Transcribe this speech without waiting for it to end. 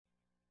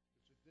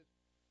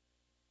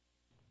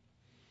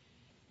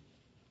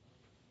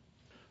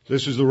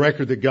This is the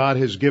record that God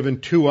has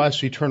given to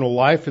us, eternal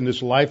life, and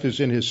this life is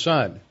in His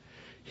Son.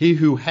 He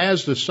who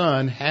has the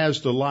Son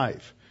has the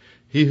life.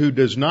 He who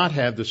does not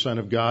have the Son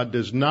of God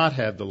does not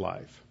have the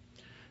life.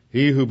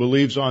 He who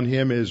believes on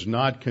Him is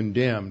not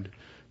condemned,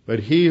 but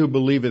he who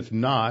believeth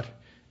not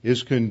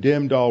is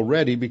condemned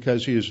already,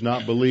 because he has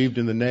not believed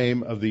in the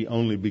name of the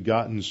only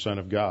begotten Son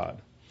of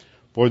God.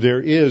 For there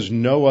is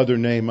no other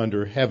name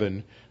under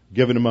heaven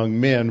given among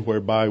men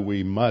whereby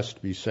we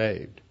must be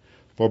saved.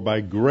 For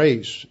by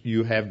grace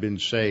you have been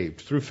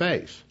saved through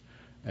faith,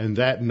 and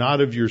that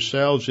not of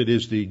yourselves, it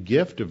is the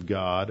gift of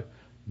God,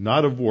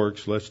 not of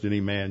works, lest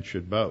any man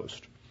should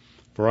boast.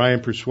 For I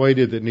am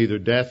persuaded that neither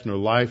death, nor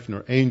life,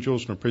 nor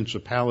angels, nor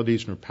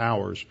principalities, nor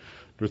powers,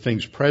 nor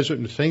things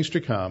present, nor things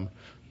to come,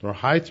 nor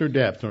height nor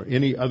depth, nor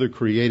any other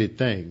created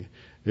thing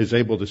is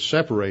able to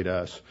separate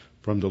us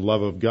from the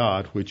love of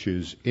God which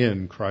is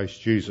in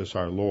Christ Jesus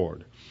our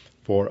Lord.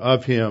 For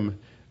of Him,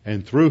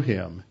 and through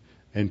Him,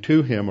 and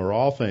to Him are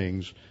all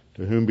things,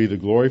 to whom be the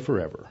glory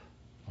forever.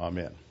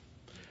 Amen.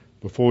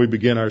 Before we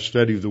begin our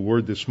study of the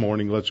Word this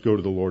morning, let's go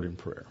to the Lord in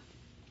prayer.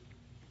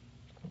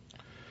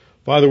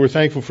 Father, we're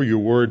thankful for your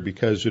Word,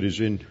 because it is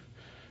in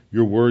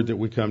your Word that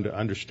we come to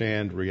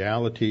understand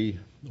reality,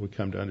 we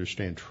come to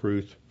understand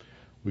truth,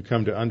 we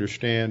come to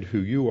understand who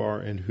you are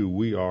and who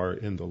we are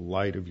in the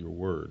light of your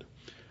Word.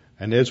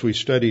 And as we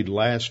studied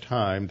last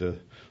time, the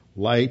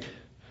light,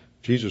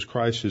 Jesus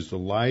Christ is the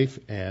life,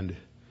 and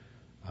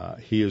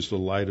He is the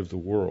light of the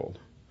world.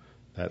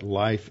 That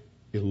life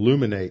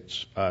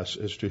illuminates us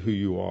as to who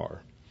you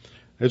are.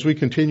 As we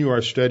continue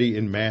our study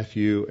in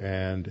Matthew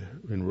and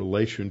in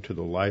relation to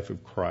the life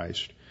of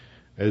Christ,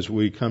 as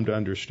we come to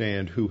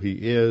understand who He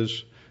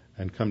is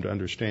and come to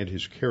understand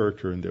His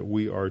character, and that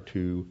we are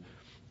to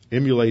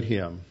emulate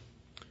Him,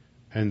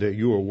 and that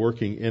you are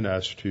working in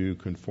us to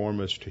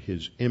conform us to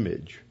His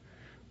image,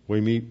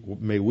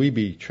 may we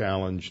be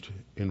challenged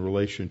in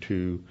relation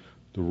to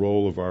the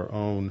role of our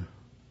own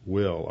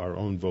will, our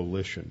own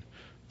volition,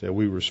 that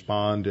we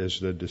respond as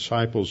the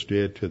disciples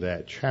did to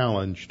that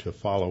challenge to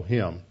follow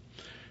Him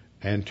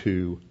and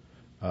to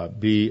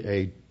be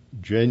a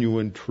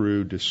genuine,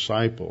 true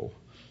disciple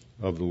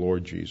of the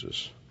Lord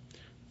Jesus.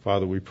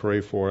 Father, we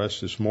pray for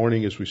us this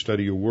morning as we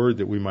study your Word,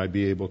 that we might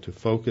be able to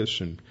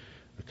focus and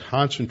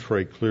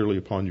concentrate clearly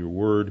upon your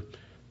Word,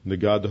 and that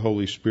God the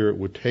Holy Spirit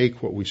would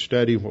take what we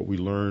study, what we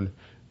learn,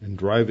 and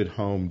drive it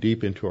home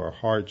deep into our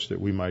hearts, that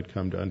we might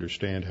come to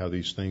understand how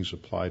these things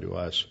apply to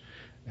us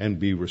and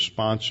be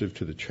responsive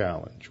to the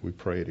challenge. We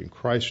pray it in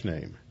Christ's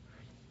name.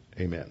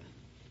 Amen.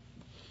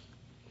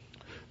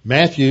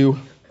 Matthew,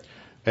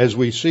 as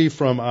we see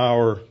from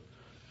our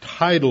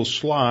title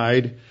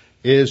slide,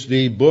 is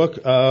the book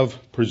of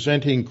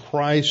presenting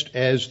Christ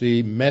as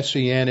the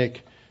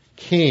Messianic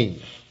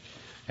King.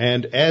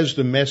 And as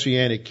the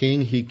Messianic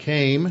King, He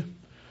came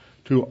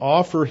to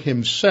offer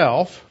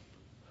Himself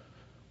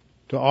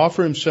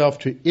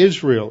to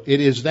Israel.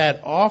 It is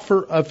that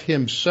offer of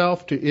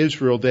Himself to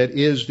Israel that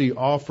is the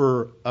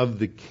offer of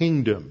the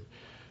kingdom.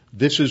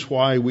 This is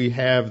why we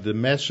have the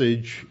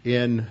message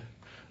in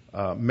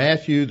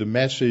Matthew, the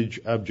message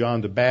of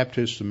John the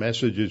Baptist, the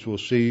messages we'll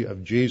see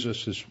of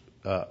Jesus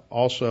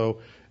also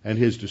and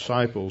His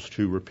disciples,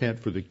 to repent,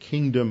 for the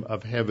kingdom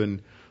of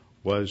heaven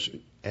was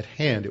at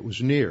hand. It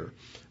was near.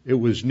 It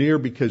was near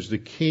because the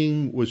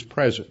King was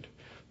present.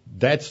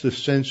 That's the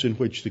sense in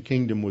which the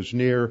kingdom was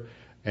near,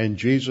 and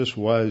Jesus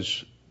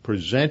was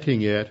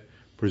presenting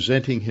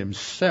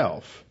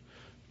Himself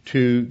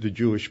to the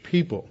Jewish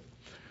people.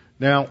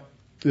 Now,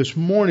 this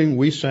morning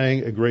we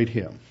sang a great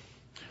hymn,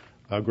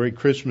 a great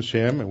Christmas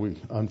hymn,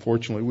 and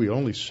unfortunately we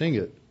only sing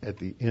it at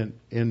the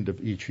end of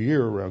each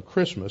year around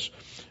Christmas,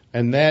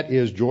 and that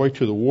is Joy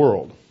to the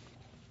World.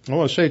 I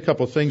want to say a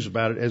couple of things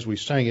about it as we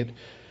sang it.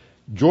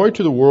 Joy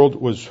to the World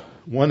was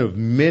one of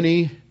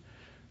many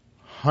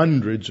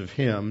hundreds of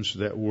hymns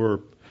that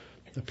were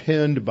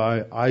penned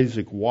by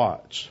Isaac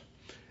Watts.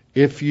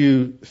 If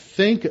you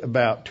think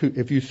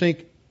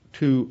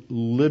too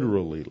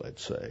literally,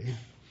 let's say,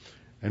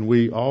 and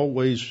I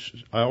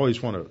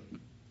always want to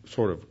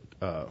sort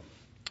of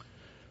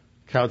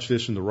couch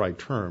this in the right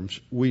terms.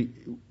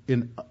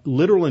 In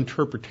literal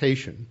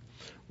interpretation,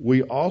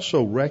 we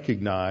also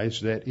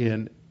recognize that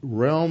in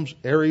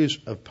areas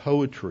of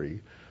poetry,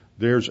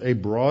 there's a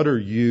broader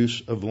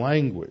use of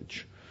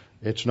language.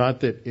 It's not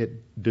that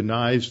it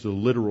denies the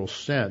literal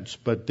sense,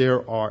 but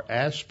there are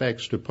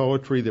aspects to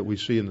poetry that we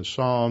see in the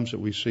Psalms, that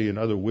we see in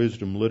other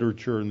wisdom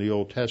literature in the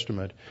Old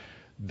Testament,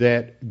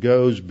 that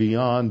goes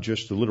beyond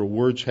just the literal.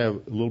 Words have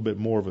a little bit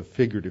more of a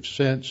figurative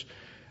sense.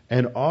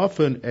 And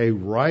often a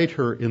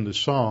writer in the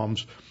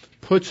Psalms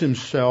puts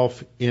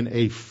himself in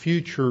a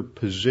future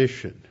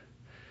position.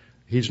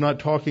 He's not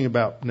talking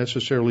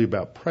necessarily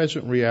about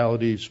present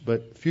realities,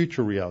 but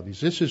future realities.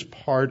 This is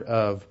part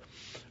of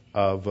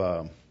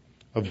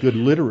good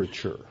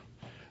literature.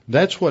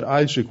 That's what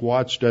Isaac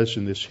Watts does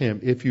in this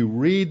hymn. If you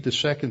read the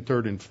second,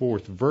 third, and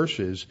fourth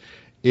verses,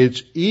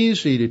 it's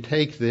easy to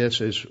take this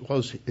as, well,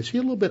 is he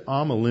a little bit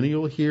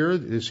amillennial here?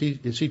 Is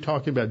he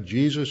talking about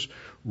Jesus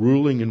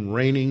ruling and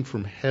reigning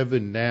from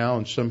heaven now,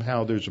 and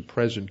somehow there's a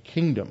present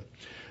kingdom?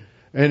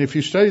 And if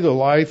you study the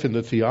life and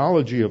the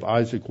theology of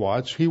Isaac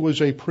Watts, he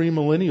was a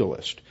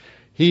premillennialist.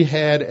 He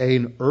had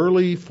an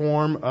early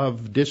form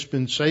of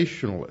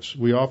dispensationalist.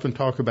 We often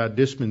talk about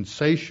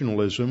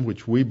dispensationalism,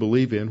 which we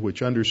believe in,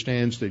 which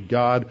understands that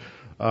God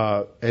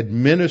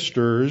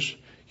administers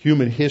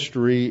human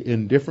history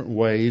in different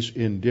ways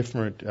in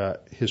different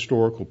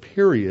historical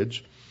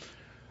periods.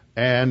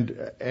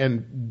 And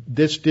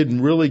this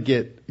didn't really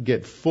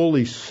get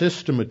fully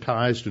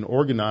systematized and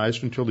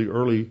organized until the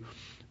early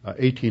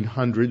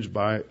 1800s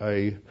by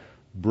a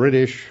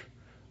British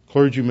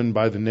clergyman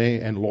by the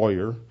name and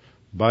lawyer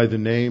by the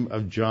name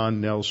of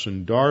John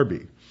Nelson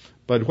Darby.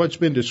 But what's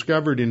been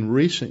discovered in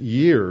recent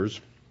years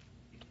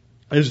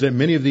is that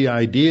many of the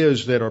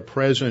ideas that are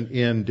present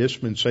in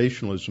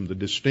dispensationalism, the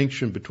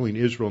distinction between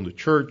Israel and the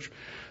church,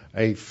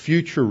 a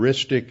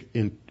futuristic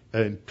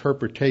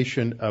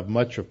interpretation of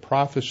much of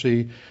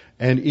prophecy,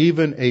 and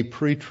even a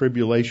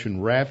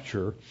pre-tribulation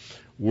rapture,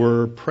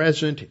 were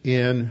present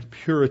in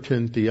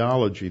Puritan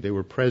theology. They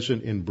were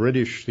present in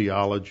British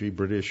theology,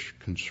 British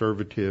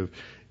conservative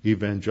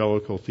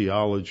evangelical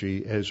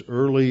theology, as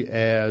early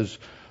as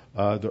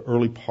the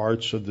early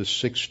parts of the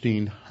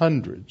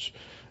 1600s.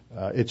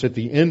 It's at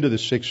the end of the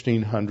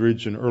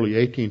 1600s and early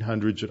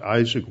 1800s that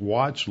Isaac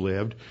Watts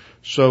lived.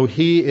 So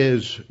he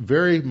is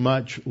very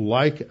much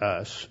like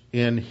us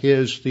in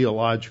his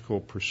theological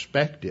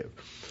perspective.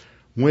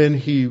 When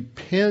he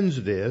pens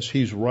this,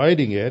 he's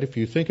writing it, if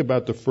you think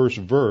about the first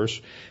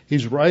verse,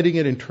 he's writing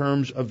it in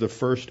terms of the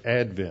first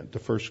advent, the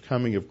first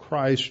coming of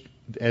Christ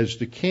as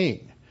the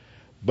king.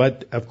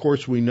 But, of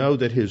course, we know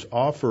that his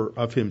offer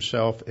of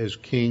himself as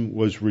king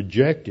was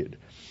rejected.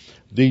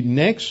 The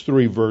next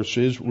three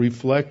verses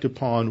reflect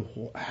upon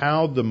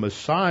how the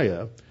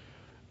Messiah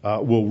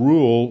will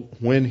rule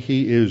when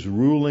he is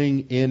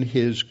ruling in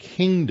his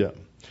kingdom.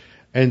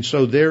 And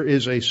so there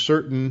is a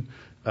certain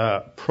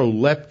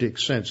proleptic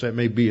sense. That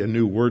may be a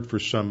new word for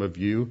some of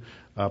you.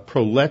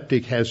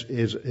 Proleptic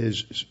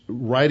is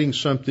writing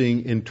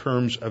something in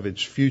terms of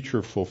its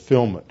future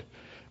fulfillment.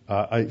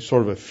 A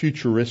sort of a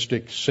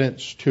futuristic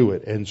sense to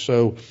it. And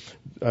so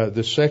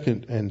the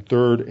second and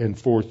third and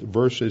fourth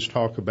verses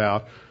talk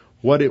about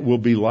what it will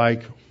be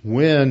like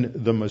when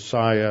the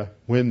Messiah,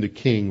 when the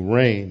King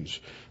reigns.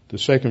 The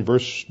second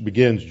verse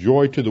begins,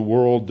 "Joy to the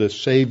world, the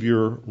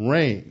Savior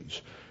reigns."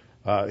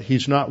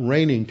 He's not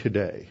reigning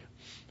today.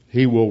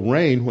 He will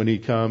reign when he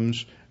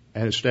comes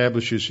and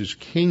establishes his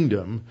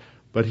kingdom,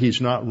 but he's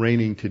not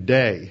reigning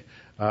today.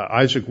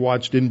 Isaac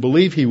Watts didn't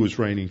believe he was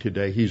reigning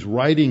today. He's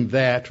writing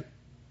that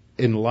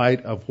in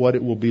light of what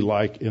it will be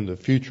like in the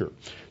future.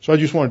 So I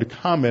just wanted to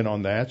comment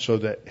on that, so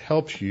that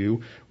helps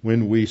you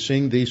when we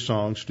sing these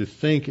songs to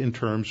think in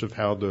terms of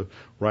how the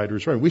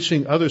writers write. We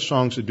sing other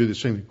songs that do the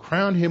same thing.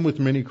 Crown him with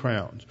many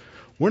crowns.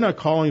 We're not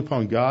calling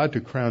upon God to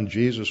crown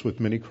Jesus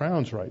with many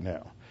crowns right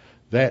now.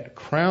 That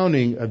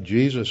crowning of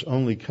Jesus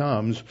only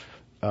comes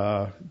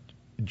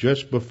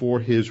just before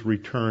his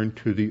return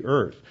to the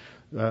earth.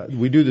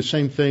 We do the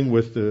same thing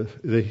with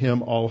the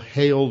hymn, "All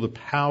Hail the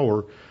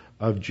Power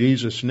of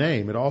Jesus'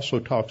 Name." It also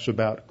talks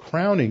about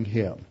crowning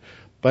him.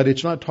 But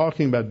it's not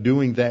talking about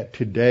doing that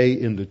today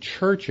in the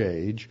church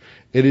age.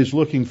 It is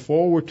looking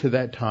forward to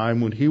that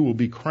time when he will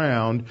be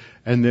crowned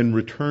and then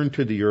return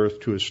to the earth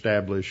to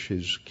establish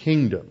his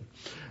kingdom.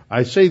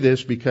 I say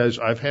this because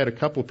I've had a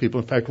couple of people,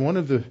 in fact,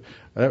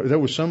 there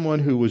was someone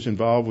who was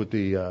involved with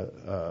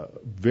the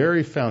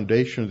very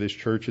foundation of this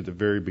church at the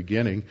very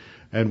beginning,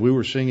 and we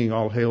were singing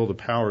 "All Hail the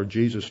Power of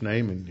Jesus'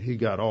 Name," and he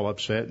got all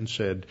upset and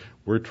said,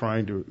 "We're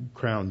trying to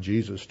crown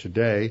Jesus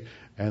today,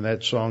 and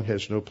that song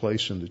has no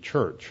place in the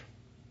church."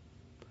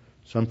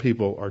 Some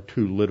people are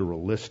too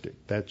literalistic.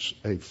 That's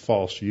a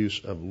false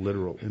use of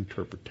literal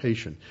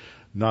interpretation,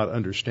 not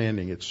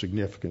understanding its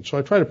significance. So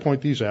I try to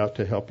point these out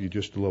to help you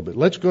just a little bit.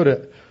 Let's go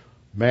to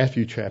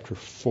Matthew chapter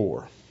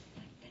 4.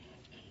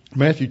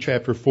 Matthew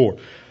chapter 4.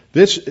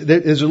 There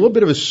is a little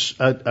bit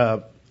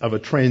of a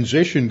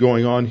transition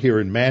going on here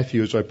in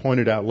Matthew, as I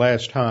pointed out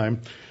last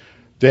time,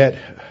 that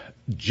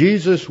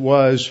Jesus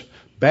was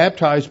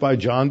baptized by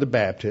John the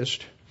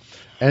Baptist,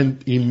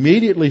 and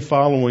immediately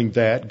following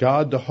that,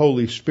 God the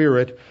Holy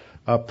Spirit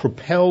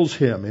propels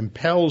him,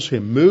 impels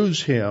him,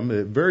 moves him,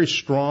 a very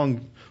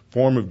strong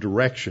form of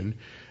direction,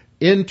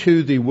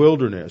 into the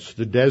wilderness,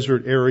 the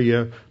desert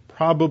area.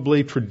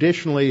 Probably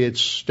traditionally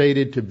it's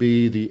stated to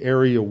be the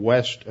area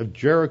west of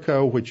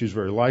Jericho, which is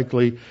very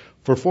likely.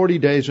 For 40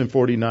 days and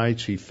 40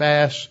 nights he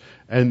fasts,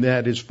 and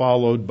that is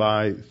followed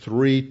by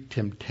 3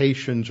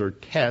 temptations or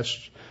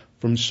tests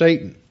from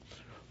Satan.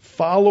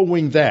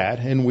 Following that,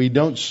 and we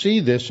don't see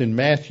this in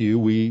Matthew,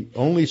 we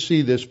only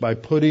see this by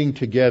putting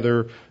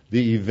together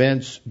the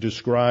events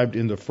described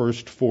in the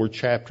first 4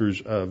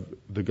 chapters of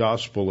the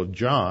Gospel of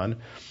John.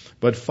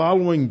 But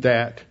following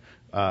that,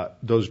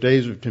 those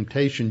days of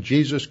temptation,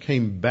 Jesus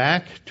came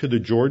back to the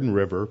Jordan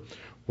River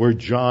where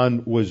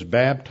John was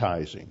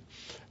baptizing.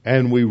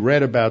 And we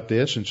read about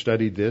this and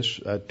studied this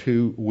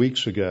 2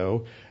 weeks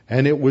ago.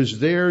 And it was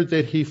there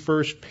that he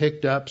first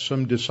picked up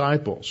some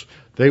disciples.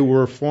 They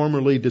were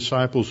formerly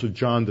disciples of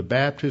John the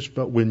Baptist,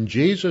 but when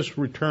Jesus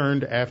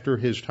returned after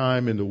his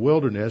time in the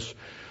wilderness,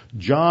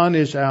 John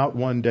is out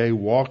one day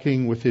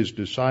walking with his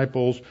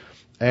disciples,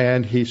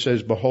 and he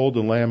says, "Behold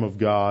the Lamb of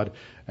God,"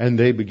 and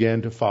they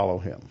began to follow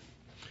him.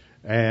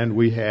 And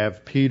we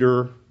have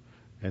Peter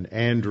and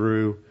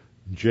Andrew,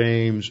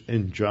 James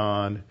and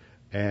John,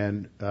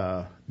 and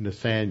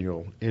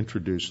Nathaniel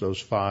introduced, those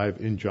 5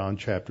 in John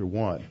chapter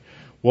 1.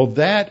 Well,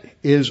 that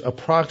is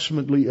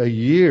approximately a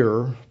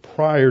year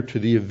prior to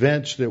the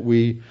events that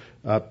we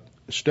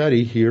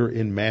study here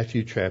in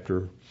Matthew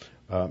chapter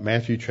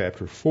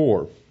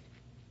 4.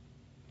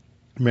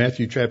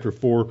 Matthew chapter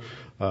 4,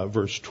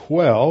 verse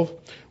 12,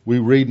 we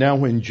read, "Now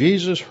when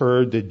Jesus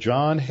heard that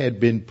John had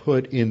been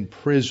put in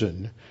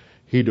prison,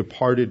 he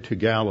departed to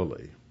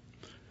Galilee."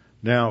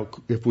 Now,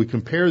 if we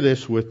compare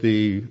this with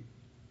the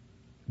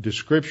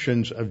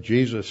descriptions of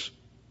Jesus'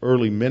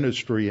 early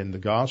ministry in the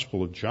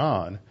Gospel of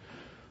John,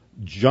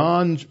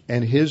 John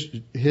and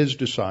his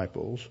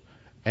disciples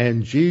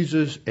and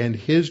Jesus and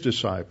his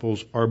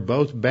disciples are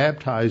both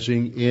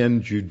baptizing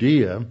in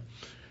Judea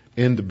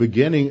in the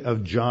beginning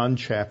of John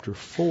chapter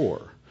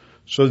 4.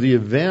 So the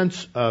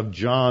events of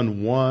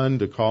John 1,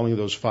 the calling of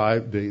those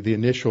 5, the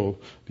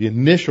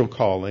initial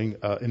calling,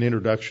 an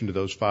introduction to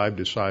those 5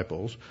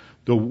 disciples,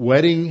 the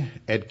wedding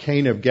at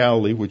Cana of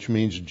Galilee, which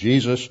means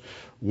Jesus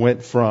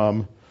went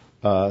from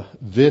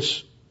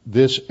this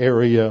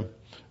area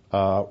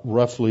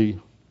roughly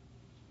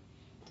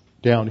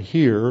down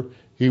here.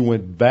 He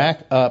went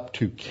back up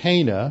to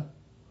Cana,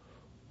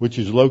 which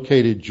is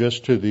located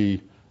just to the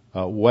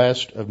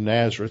west of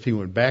Nazareth. He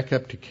went back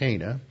up to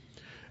Cana.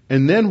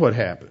 And then what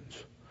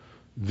happens?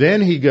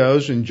 Then he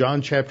goes, in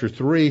John chapter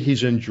 3,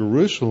 he's in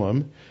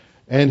Jerusalem,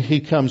 and he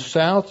comes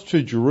south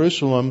to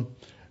Jerusalem,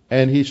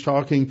 and he's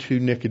talking to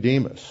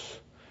Nicodemus.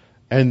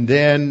 And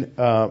then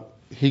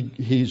he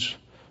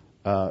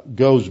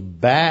goes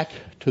back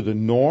to the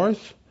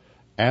north.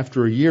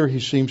 After a year, he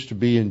seems to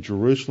be in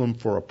Jerusalem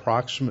for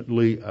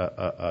approximately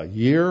a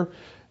year.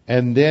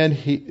 And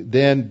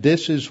then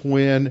this is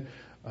when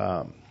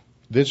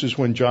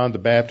John the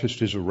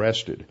Baptist is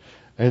arrested.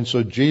 And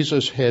so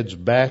Jesus heads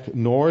back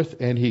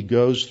north, and he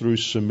goes through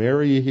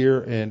Samaria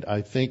here, and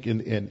I think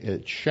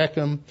at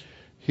Shechem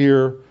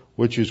here,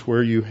 which is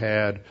where you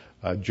had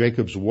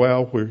Jacob's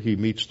well, where he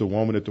meets the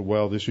woman at the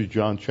well. This is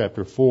John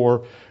chapter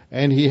 4.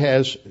 And he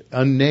has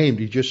unnamed,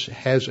 he just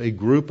has a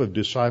group of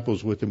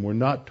disciples with him. We're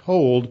not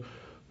told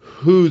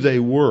who they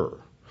were.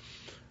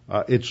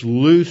 It's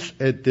loose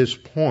at this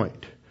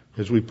point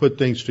as we put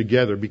things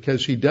together,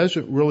 because he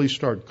doesn't really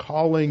start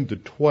calling the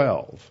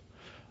 12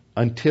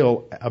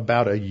 until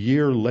about a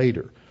year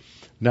later.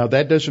 Now,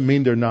 that doesn't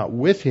mean they're not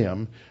with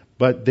him,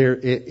 but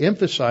it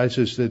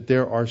emphasizes that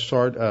there are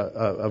sort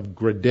of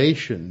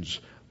gradations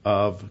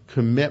of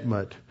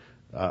commitment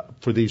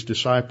for these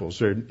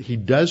disciples. He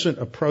doesn't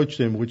approach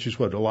them, which is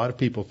what a lot of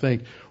people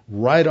think,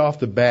 right off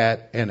the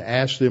bat and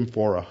ask them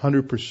for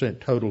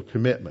 100% total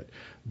commitment.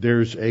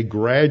 There's a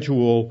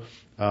gradual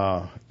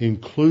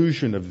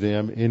inclusion of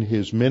them in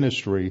his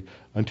ministry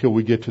until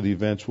we get to the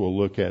events we'll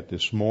look at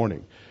this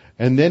morning.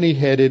 And then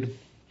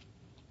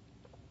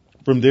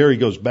from there he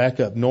goes back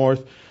up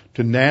north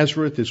to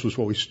Nazareth. This was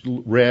what we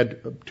read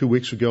 2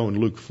 weeks ago in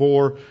Luke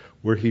 4,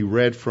 where he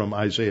read from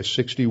Isaiah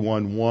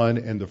 61:1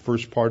 and the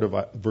first part of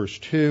verse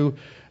 2,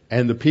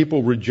 and the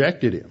people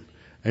rejected him.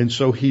 And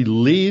so he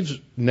leaves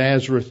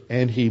Nazareth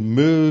and he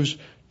moves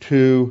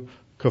to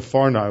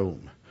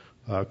Capernaum.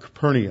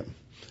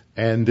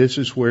 And this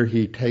is where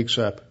he takes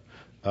up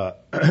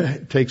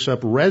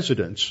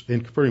residence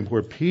in Capernaum,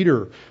 where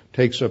Peter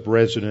takes up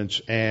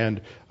residence,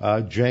 and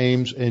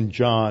James and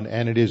John.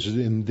 And it is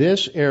in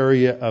this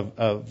area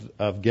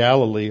of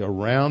Galilee,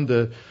 around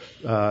the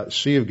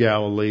Sea of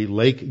Galilee,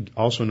 lake,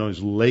 also known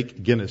as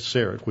Lake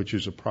Gennesaret, which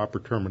is a proper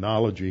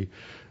terminology.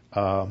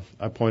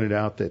 I pointed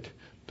out that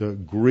the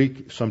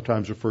Greek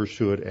sometimes refers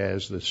to it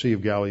as the Sea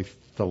of Galilee,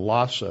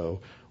 Thalasso.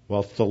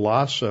 Well,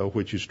 Thalasso,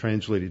 which is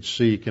translated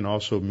sea, can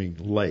also mean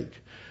lake.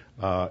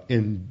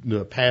 In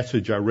the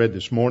passage I read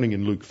this morning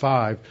in Luke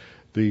 5,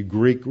 the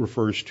Greek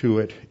refers to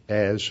it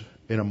as,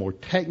 in a more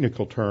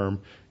technical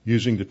term,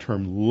 using the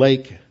term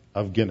Lake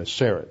of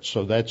Gennesaret.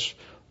 So that's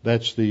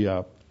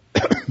the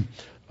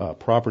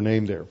proper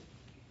name there.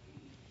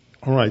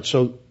 All right,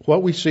 so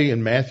what we see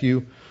in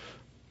Matthew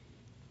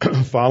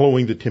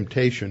following the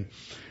temptation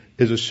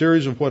is a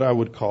series of what I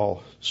would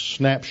call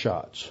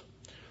snapshots,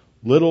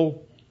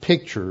 little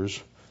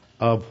pictures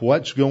of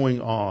what's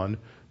going on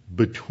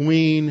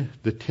between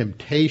the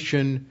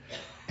temptation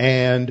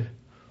and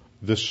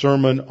the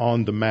Sermon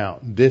on the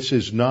Mount. This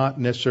is not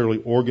necessarily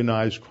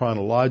organized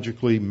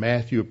chronologically.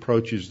 Matthew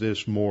approaches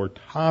this more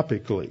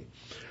topically.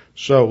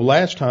 So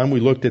last time we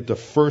looked at the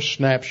first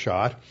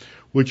snapshot,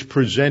 which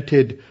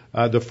presented,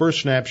 the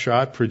first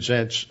snapshot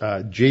presents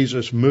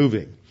Jesus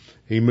moving.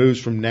 He moves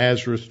from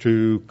Nazareth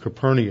to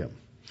Capernaum.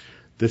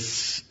 The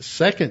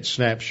second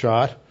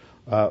snapshot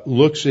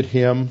looks at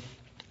him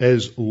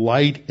as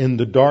light in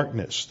the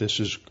darkness. This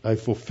is a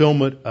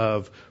fulfillment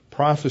of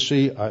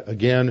prophecy,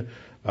 again,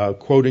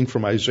 quoting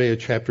from Isaiah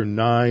chapter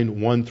 9,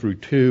 1 through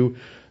 2,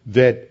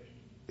 that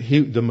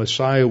the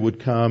Messiah would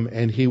come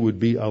and he would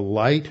be a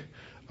light,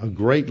 a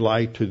great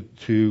light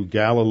to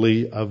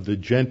Galilee of the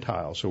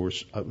Gentiles. So we're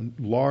a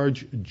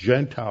large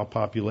Gentile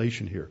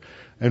population here.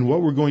 And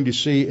what we're going to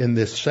see in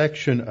this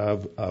section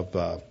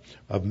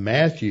of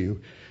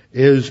Matthew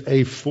is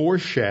a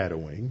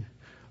foreshadowing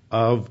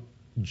of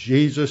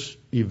Jesus'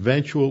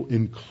 eventual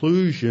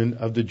inclusion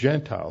of the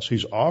Gentiles.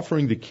 He's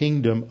offering the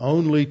kingdom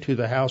only to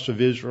the house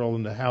of Israel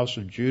and the house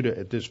of Judah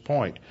at this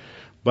point.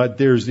 But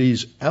there's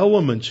these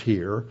elements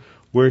here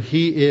where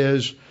he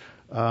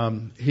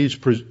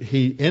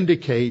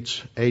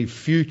indicates a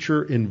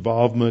future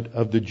involvement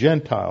of the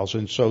Gentiles.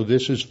 And so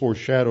this is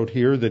foreshadowed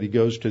here that he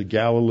goes to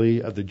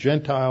Galilee of the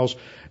Gentiles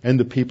and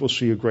the people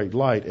see a great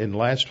light. And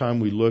last time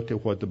we looked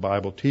at what the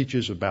Bible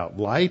teaches about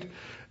light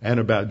and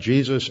about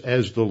Jesus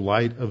as the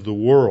light of the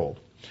world.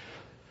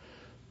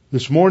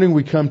 This morning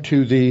we come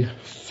to the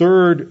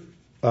third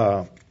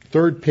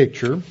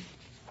picture,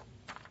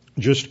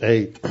 just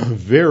a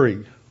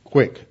very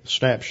quick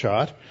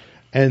snapshot,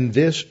 and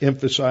this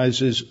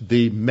emphasizes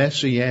the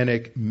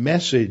messianic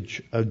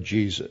message of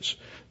Jesus.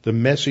 The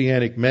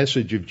messianic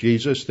message of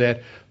Jesus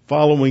that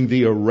following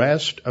the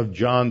arrest of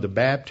John the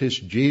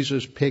Baptist,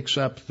 Jesus picks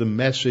up the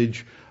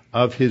message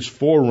of his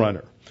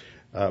forerunner.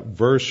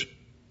 Verse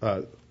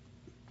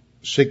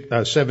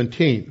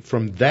 17,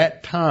 from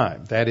that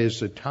time, that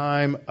is the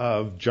time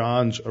of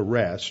John's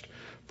arrest,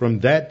 from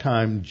that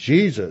time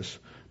Jesus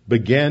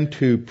began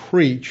to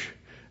preach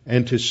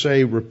and to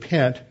say,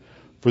 repent,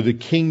 for the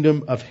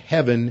kingdom of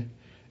heaven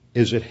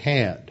is at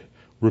hand.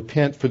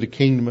 Repent, for the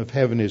kingdom of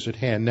heaven is at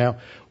hand. Now,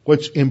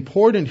 what's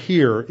important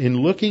here in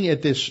looking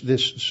at this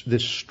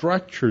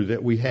structure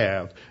that we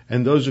have,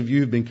 and those of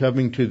you who've been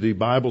coming to the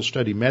Bible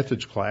Study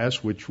Methods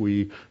class, which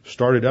we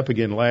started up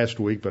again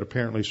last week, but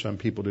apparently some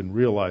people didn't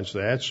realize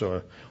that, so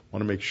I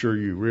want to make sure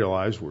you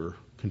realize we're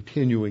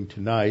continuing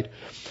tonight,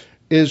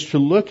 is to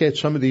look at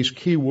some of these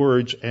key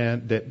words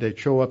and that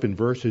show up in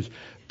verses,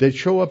 that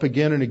show up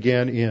again and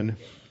again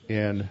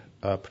in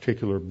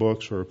particular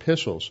books or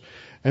epistles.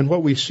 And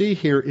what we see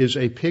here is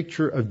a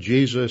picture of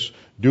Jesus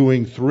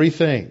doing three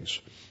things.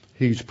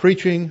 He's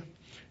preaching,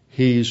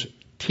 he's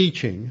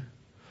teaching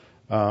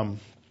the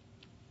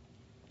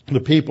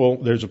people.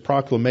 There's a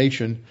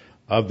proclamation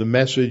of the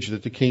message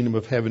that the kingdom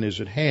of heaven is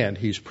at hand.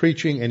 He's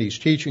preaching and he's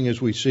teaching,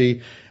 as we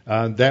see.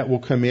 That will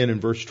come in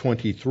verse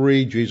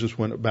 23. Jesus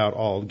went about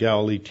all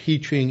Galilee,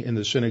 teaching in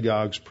the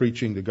synagogues,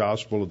 preaching the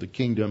gospel of the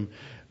kingdom,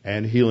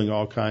 and healing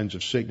all kinds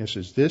of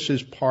sicknesses. This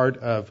is part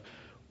of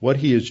what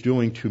he is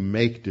doing to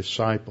make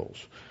disciples.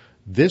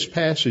 This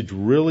passage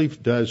really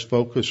does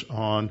focus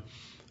on,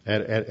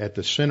 at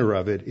the center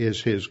of it,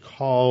 is his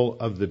call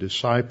of the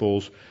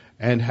disciples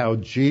and how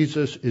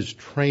Jesus is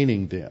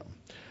training them.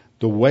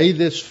 The way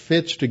this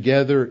fits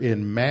together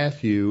in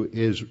Matthew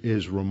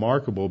is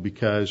remarkable,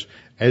 because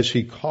as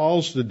he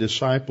calls the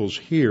disciples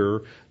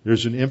here,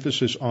 there's an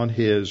emphasis on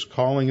his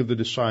calling of the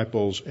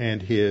disciples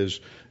and his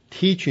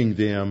teaching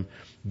them.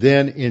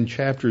 Then in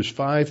chapters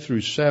 5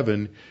 through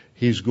 7,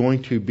 he's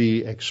going to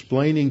be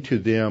explaining to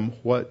them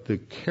what the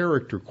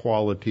character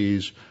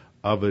qualities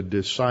of a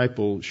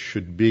disciple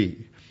should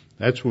be.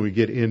 That's when we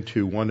get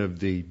into one of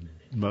the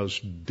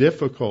most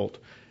difficult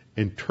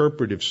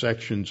interpretive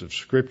sections of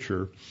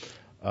Scripture,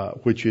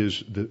 which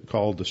is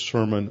called the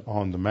Sermon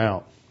on the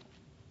Mount.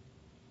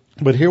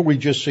 But here we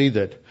just see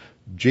that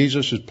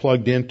Jesus is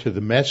plugged into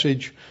the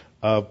message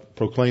of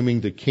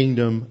proclaiming the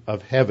kingdom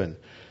of heaven.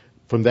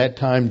 From that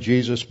time,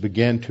 Jesus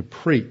began to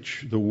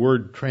preach. The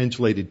word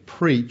translated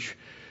preach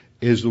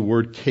is the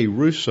word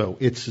keruso.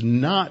 It's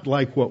not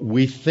like what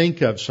we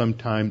think of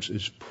sometimes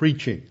as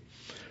preaching.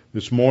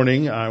 This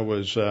morning, I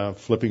was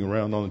flipping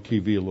around on the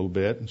TV a little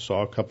bit and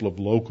saw a couple of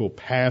local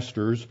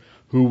pastors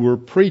who were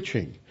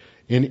preaching.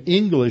 In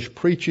English,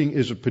 preaching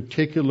is a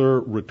particular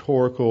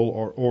rhetorical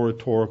or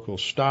oratorical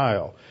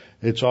style.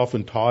 It's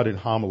often taught in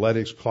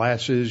homiletics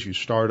classes. You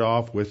start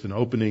off with an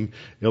opening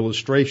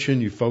illustration.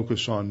 You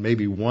focus on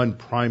maybe one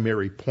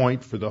primary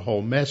point for the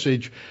whole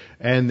message,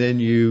 and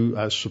then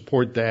you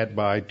support that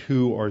by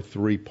 2 or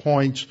 3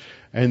 points,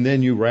 and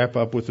then you wrap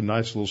up with a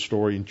nice little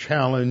story and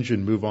challenge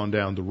and move on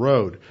down the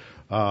road.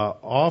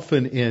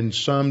 Often in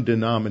some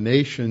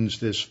denominations,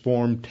 this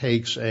form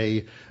takes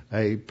a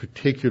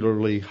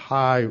particularly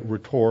high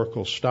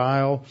rhetorical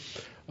style.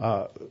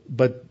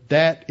 But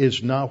that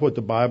is not what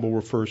the Bible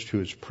refers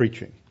to as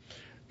preaching.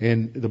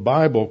 In the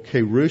Bible,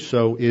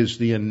 keruso is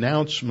the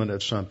announcement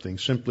of something,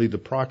 simply the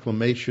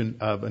proclamation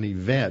of an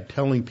event,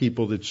 telling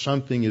people that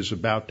something is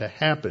about to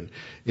happen.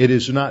 It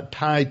is not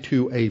tied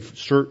to a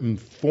certain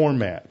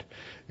format.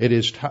 It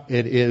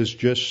is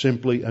just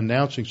simply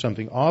announcing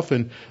something.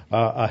 Often,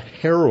 a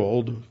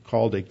herald,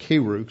 called a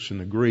kerux in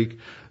the Greek,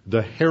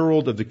 the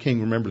herald of the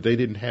king. Remember, they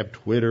didn't have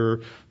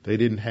Twitter, they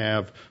didn't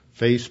have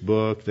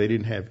Facebook, they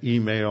didn't have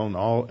email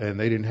and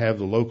they didn't have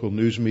the local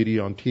news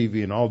media on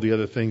TV and all the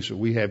other things that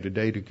we have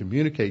today to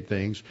communicate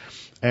things.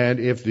 And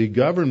if the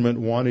government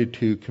wanted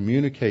to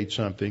communicate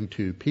something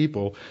to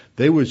people,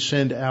 they would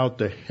send out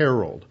the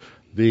herald,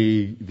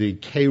 the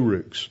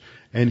Keruks.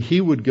 And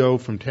he would go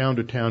from town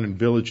to town and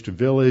village to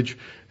village,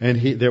 and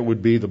there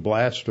would be the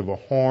blast of a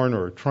horn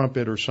or a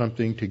trumpet or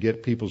something to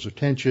get people's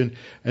attention,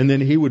 and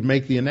then he would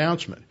make the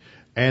announcement.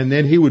 And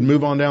then he would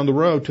move on down the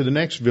road to the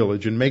next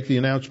village and make the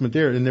announcement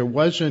there. And there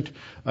wasn't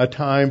a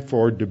time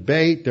for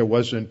debate. There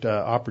wasn't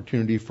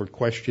opportunity for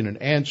question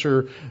and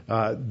answer.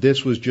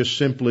 This was just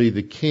simply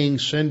the king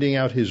sending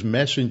out his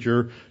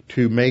messenger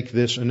to make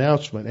this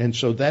announcement. And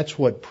so that's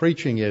what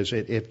preaching is.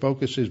 It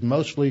focuses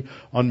mostly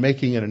on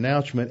making an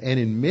announcement. And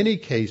in many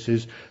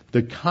cases,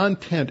 the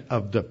content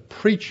of the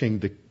preaching,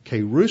 the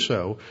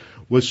kerusso,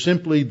 was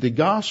simply the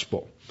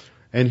gospel.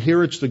 And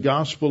here it's the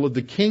gospel of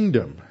the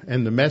kingdom.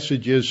 And the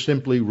message is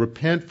simply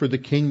repent, for the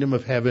kingdom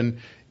of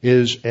heaven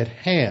is at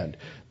hand.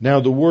 Now,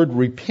 the word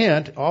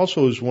repent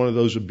also is one of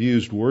those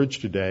abused words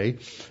today.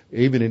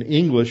 Even in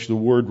English, the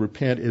word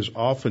repent is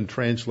often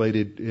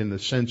translated in the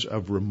sense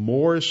of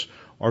remorse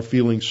or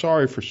feeling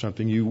sorry for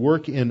something. You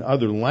work in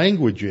other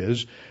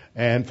languages,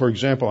 and for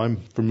example, I'm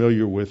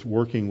familiar with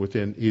working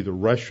within either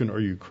Russian or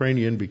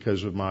Ukrainian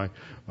because of my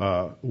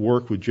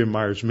work with Jim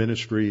Meyer's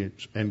ministry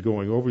and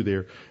going over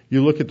there.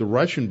 You look at the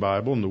Russian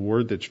Bible, and the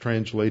word that's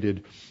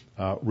translated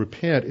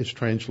repent is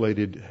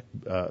translated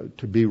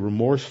to be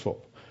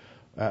remorseful.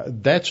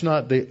 That's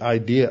not the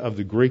idea of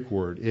the Greek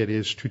word. It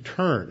is to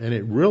turn. And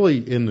it really,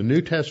 in the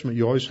New Testament,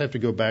 you always have to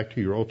go back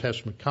to your Old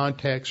Testament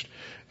context.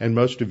 And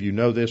most of you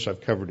know this.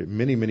 I've covered it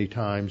many, many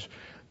times.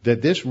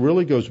 That this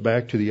really goes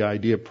back to the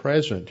idea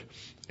present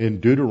in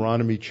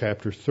Deuteronomy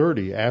chapter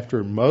 30.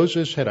 After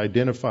Moses had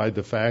identified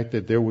the fact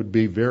that there would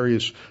be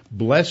various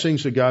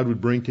blessings that God would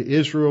bring to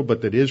Israel,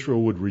 but that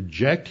Israel would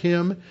reject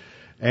him.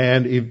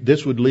 And if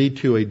this would lead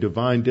to a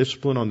divine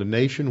discipline on the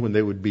nation when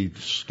they would be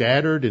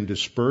scattered and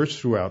dispersed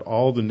throughout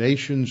all the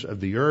nations of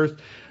the earth.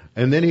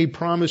 And then he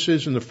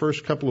promises in the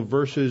first couple of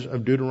verses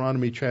of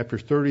Deuteronomy chapter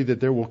 30 that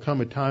there will come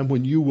a time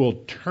when you will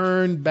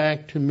turn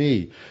back to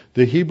me.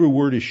 The Hebrew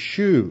word is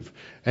shuv,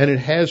 and it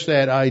has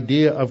that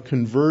idea of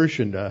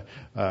conversion.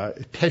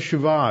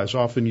 Teshuvah is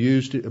often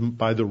used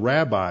by the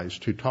rabbis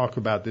to talk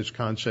about this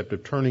concept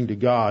of turning to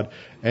God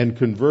and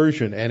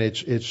conversion, and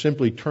it's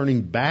simply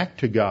turning back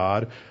to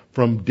God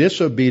from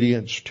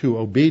disobedience to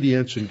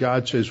obedience. And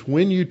God says,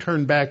 when you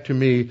turn back to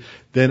me,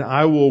 then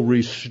I will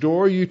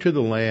restore you to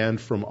the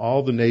land from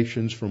all the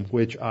nations from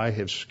which I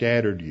have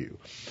scattered you.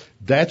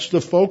 That's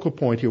the focal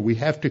point here. We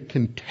have to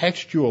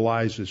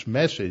contextualize this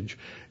message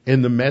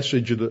in the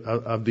message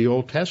of the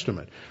Old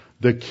Testament.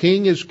 The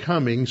king is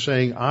coming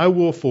saying, I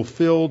will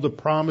fulfill the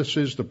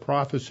promises, the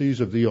prophecies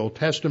of the Old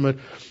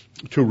Testament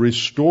to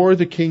restore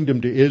the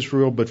kingdom to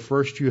Israel, but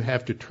first you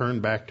have to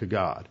turn back to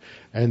God.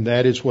 And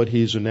that is what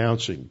he's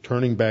announcing,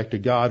 turning back to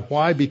God.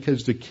 Why?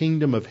 Because the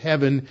kingdom of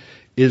heaven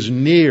is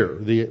near.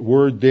 The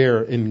word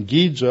there in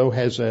gizo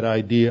has that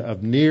idea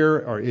of near,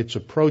 or it's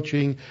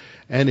approaching,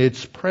 and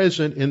it's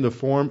present in the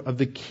form of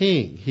the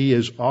king. He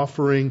is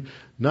offering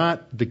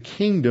not the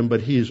kingdom,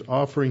 but he is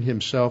offering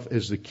himself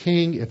as the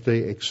king. If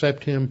they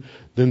accept him,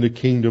 then the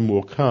kingdom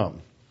will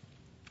come.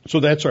 So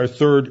that's our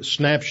third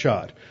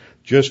snapshot.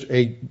 Just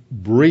a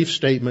brief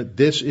statement.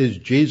 This is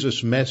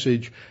Jesus'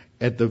 message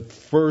at the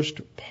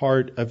first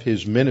part of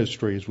his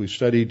ministry. As we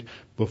studied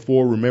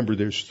before, remember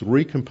there's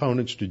three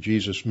components to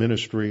Jesus'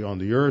 ministry on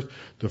the earth.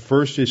 The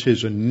first is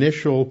his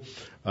initial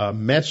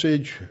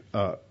message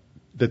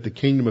that the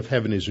kingdom of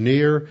heaven is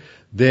near.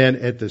 Then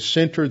at the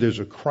center, there's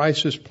a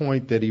crisis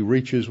point that he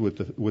reaches with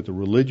the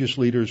religious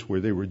leaders where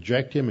they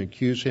reject him,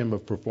 accuse him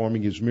of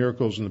performing his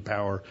miracles in the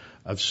power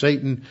of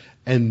Satan.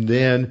 And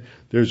then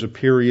there's a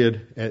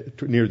period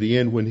near the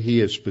end when he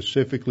is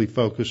specifically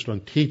focused on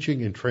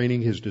teaching and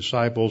training his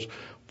disciples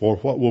for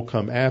what will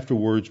come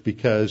afterwards,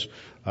 because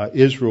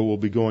Israel will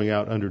be going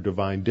out under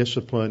divine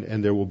discipline,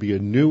 and there will be a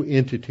new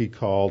entity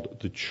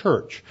called the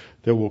church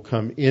that will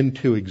come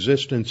into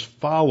existence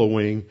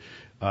following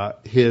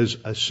his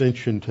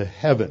ascension to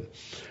heaven.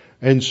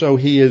 And so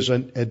he is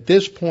at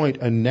this point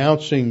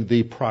announcing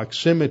the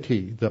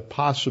proximity, the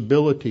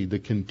possibility, the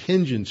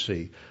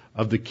contingency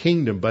of the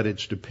kingdom, but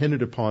it's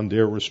dependent upon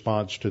their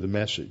response to the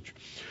message.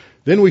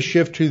 Then we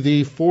shift to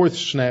the fourth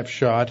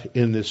snapshot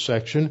in this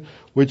section,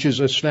 which is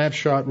a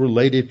snapshot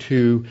related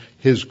to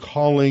his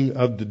calling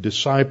of the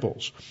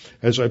disciples.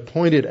 As I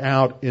pointed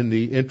out in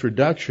the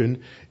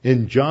introduction,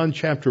 in John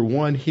chapter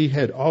 1, he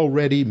had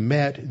already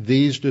met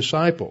these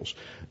disciples.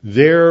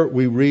 There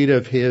we read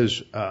of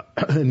his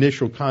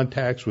initial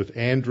contacts with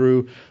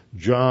Andrew,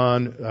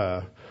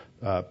 John,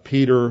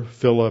 Peter,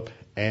 Philip,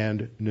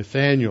 and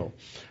Nathaniel.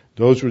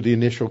 Those were the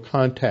initial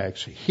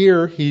contacts.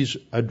 Here he's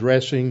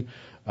addressing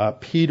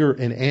Peter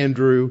and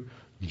Andrew,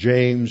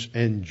 James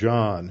and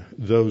John,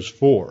 those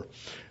four.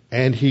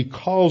 And he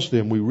calls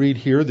them, we read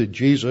here that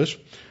Jesus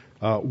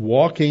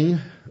walking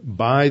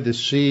by the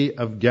Sea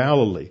of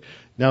Galilee.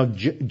 Now,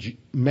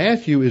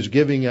 Matthew is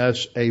giving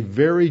us a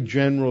very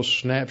general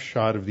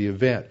snapshot of the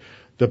event.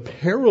 The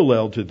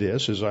parallel to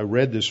this, as I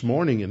read this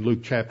morning in Luke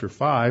chapter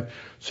 5,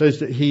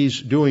 says that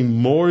he's doing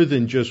more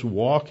than just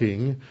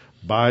walking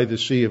by the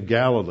Sea of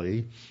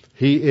Galilee.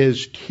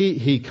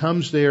 He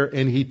comes there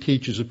and he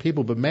teaches the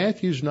people. But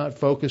Matthew's not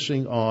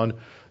focusing on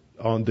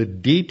the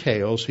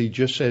details. He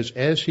just says,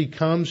 as he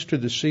comes to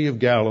the Sea of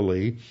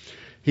Galilee,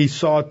 he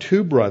saw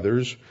two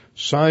brothers,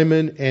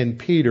 Simon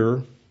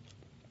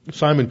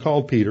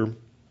called Peter,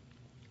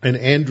 and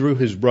Andrew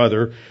his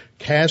brother,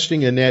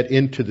 casting a net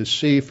into the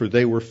sea, for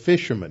they were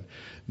fishermen.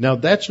 Now,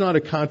 that's not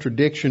a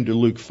contradiction to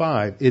Luke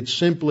 5. It's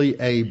simply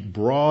a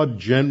broad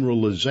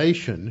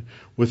generalization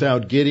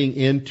without getting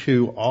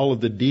into all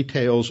of the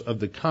details of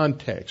the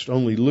context.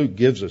 Only Luke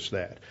gives us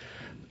that.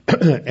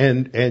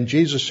 And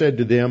Jesus said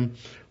to them,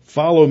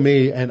 "Follow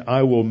me, and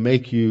I will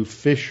make you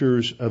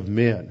fishers of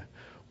men."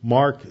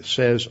 Mark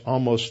says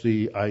almost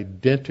the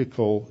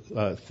identical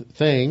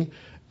thing,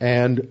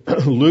 and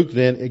Luke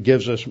then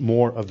gives us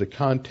more of the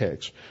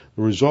context.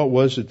 The result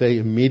was that they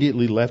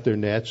immediately left their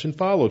nets and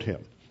followed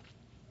him.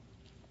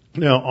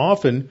 Now,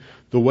 often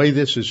the way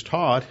this is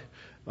taught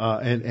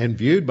and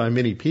viewed by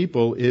many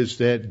people is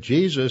that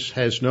Jesus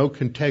has no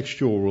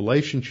contextual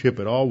relationship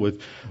at all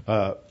with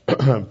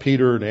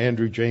Peter and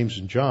Andrew, James,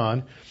 and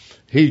John.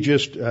 He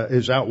just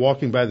is out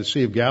walking by the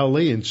Sea of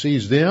Galilee and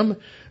sees them.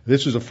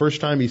 This is the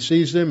first time he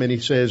sees them, and he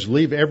says,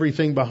 "Leave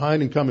everything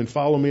behind and come and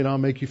follow me, and I'll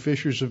make you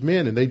fishers of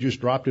men." And they just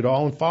dropped it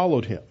all and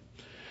followed him.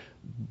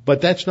 But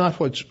that's not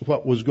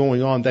what was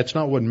going on. That's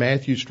not what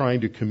Matthew's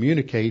trying to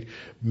communicate.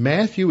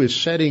 Matthew is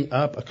setting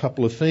up a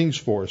couple of things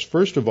for us.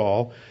 First of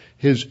all,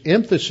 his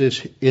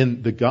emphasis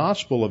in the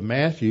Gospel of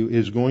Matthew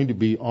is going to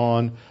be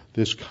on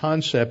this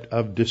concept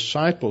of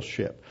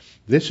discipleship.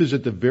 This is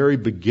at the very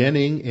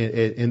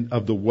beginning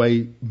of the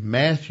way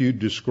Matthew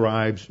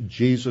describes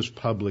Jesus'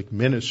 public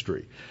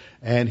ministry.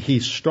 And he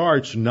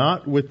starts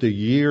not with the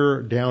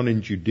year down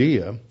in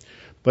Judea,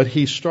 but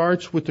he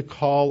starts with the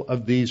call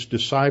of these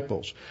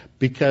disciples,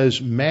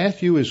 because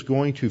Matthew is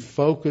going to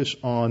focus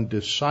on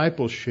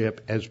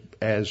discipleship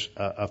as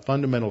a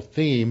fundamental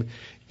theme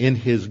in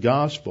his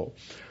gospel.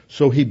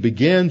 So he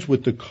begins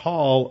with the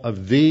call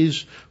of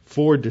these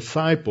 4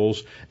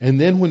 disciples, and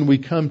then when we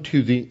come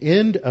to the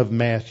end of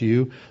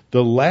Matthew,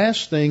 the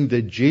last thing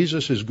that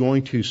Jesus is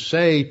going to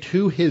say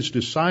to his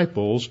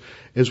disciples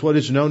is what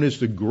is known as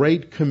the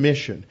Great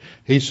Commission.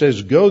 He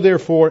says, "Go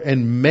therefore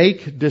and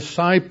make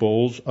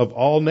disciples of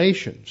all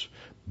nations,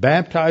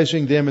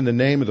 baptizing them in the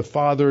name of the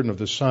Father and of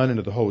the Son and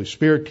of the Holy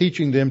Spirit,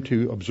 teaching them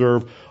to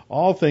observe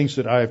all things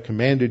that I have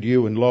commanded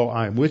you, and lo,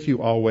 I am with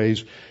you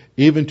always,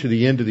 even to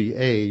the end of the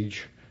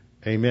age.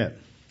 Amen."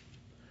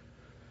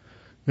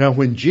 Now,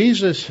 when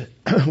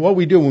what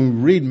we do when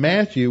we read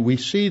Matthew, we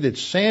see that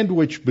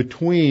sandwiched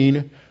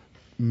between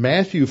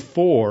Matthew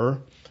 4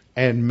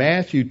 and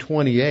Matthew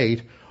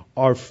 28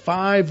 are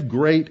 5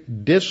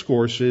 great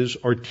discourses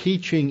or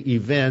teaching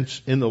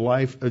events in the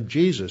life of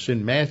Jesus.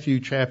 In Matthew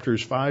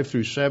chapters 5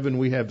 through 7,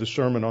 we have the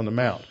Sermon on the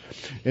Mount.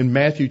 In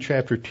Matthew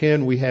chapter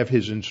 10, we have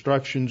his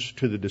instructions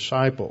to the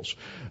disciples.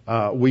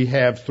 We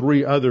have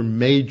 3 other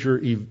major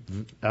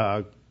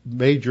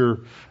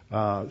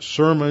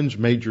sermons,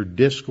 major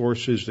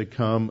discourses that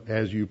come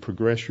as you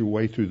progress your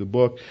way through the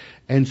book.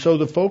 And so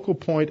the focal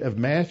point of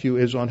Matthew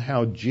is on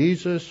how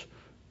Jesus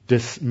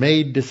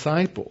made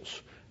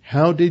disciples.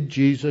 How did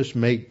Jesus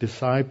make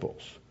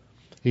disciples?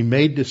 He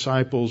made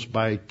disciples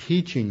by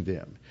teaching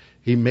them.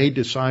 He made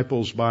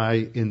disciples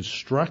by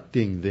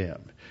instructing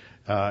them.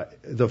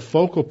 The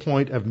focal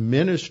point of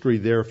ministry,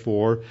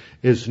 therefore,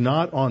 is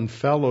not on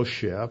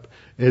fellowship.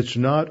 It's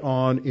not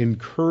on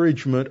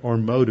encouragement or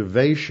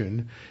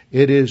motivation.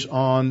 It is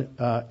on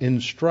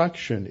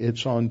instruction.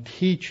 It's on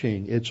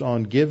teaching. It's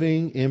on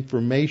giving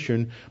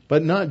information,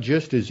 but not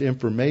just as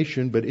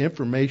information, but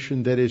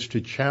information that is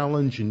to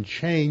challenge and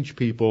change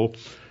people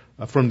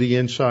from the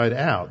inside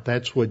out.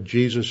 That's what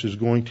Jesus is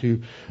going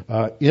to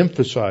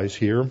emphasize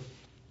here.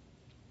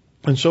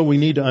 And so we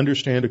need to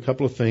understand a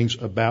couple of things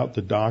about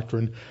the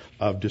doctrine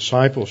of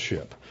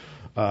discipleship.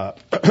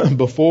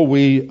 Before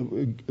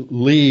we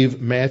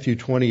leave Matthew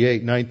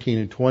 28, 19,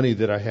 and 20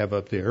 that I have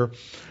up there,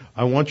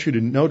 I want you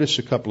to notice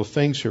a couple of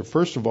things here.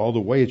 First of all, the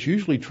way it's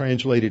usually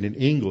translated in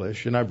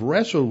English, and I've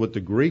wrestled with the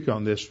Greek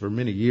on this for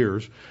many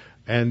years,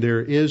 and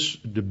there is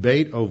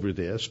debate over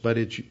this, but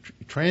it's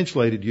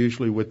translated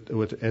usually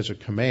with as a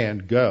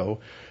command,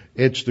 go.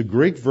 It's the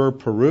Greek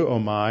verb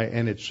peruomai,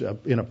 and it's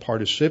in a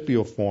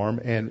participial form,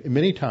 and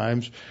many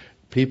times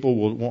people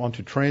will want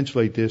to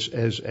translate this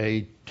as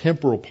a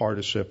temporal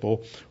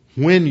participle,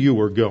 when you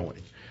are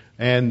going,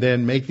 and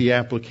then make the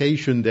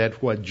application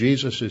that what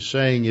Jesus is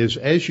saying is,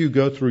 as you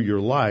go through your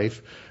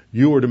life,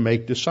 you are to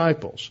make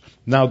disciples.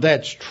 Now,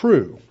 that's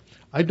true.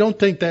 I don't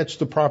think that's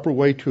the proper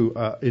way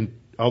to,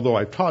 although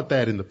I've taught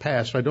that in the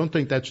past, I don't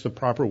think that's the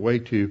proper way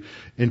to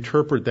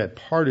interpret that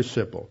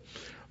participle.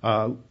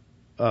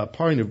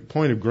 Point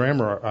of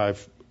grammar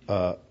I've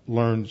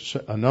learned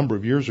a number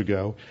of years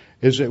ago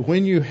is that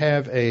when you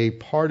have a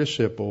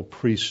participle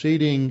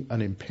preceding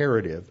an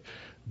imperative,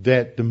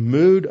 that the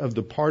mood of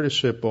the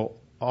participle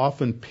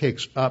often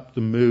picks up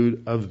the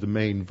mood of the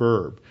main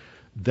verb.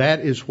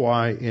 That is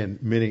why in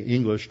many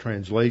English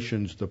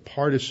translations the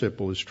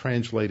participle is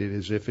translated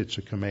as if it's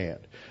a command,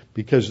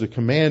 because the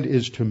command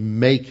is to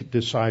make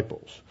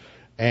disciples.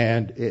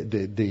 And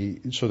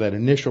so that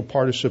initial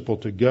participle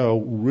to go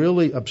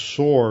really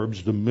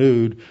absorbs the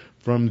mood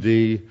from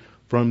the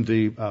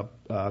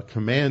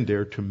command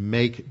there to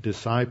make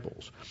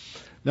disciples.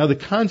 Now, the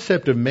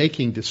concept of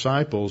making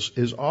disciples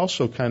is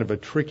also kind of a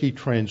tricky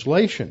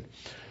translation.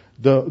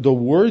 The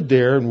word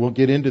there, and we'll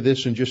get into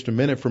this in just a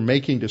minute, for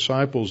making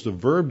disciples, the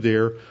verb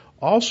there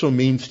also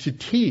means to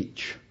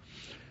teach.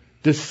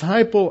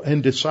 Disciple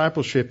and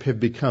discipleship have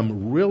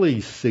become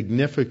really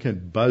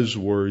significant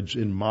buzzwords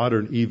in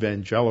modern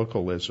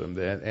evangelicalism.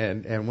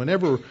 And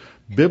whenever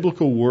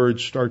biblical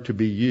words start to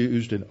be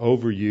used and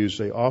overused,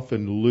 they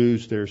often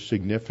lose their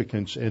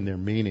significance and their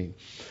meaning.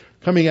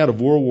 Coming out of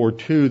World War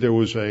II, there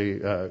was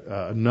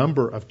a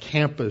number of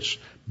campus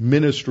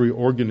ministry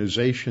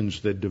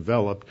organizations that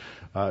developed,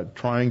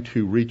 trying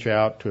to reach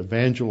out to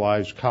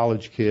evangelize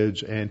college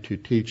kids and to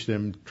teach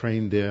them,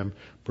 train them,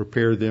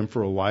 prepare them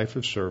for a life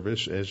of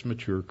service as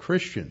mature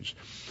Christians.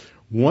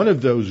 One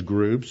of those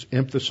groups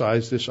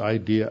emphasized this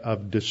idea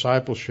of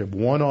discipleship,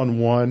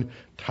 one-on-one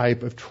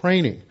type of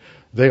training.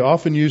 They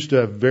often used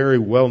a very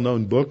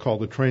well-known book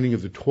called The Training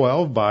of the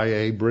 12 by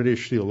a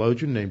British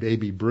theologian named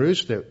A.B.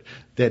 Bruce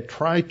that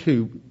tried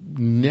to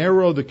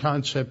narrow the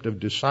concept of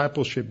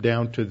discipleship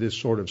down to this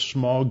sort of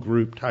small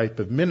group type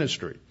of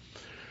ministry.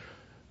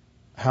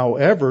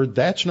 However,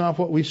 that's not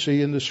what we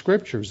see in the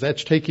Scriptures.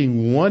 That's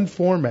taking one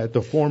format,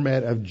 the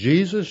format of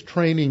Jesus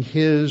training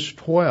His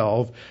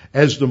 12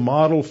 as the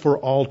model for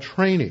all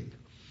training.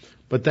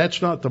 But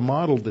that's not the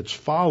model that's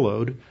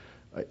followed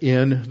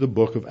in the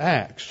book of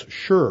Acts.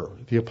 Sure,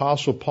 the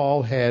Apostle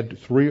Paul had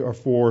 3 or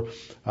 4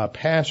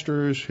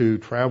 pastors who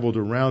traveled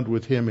around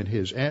with him and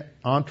his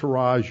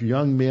entourage,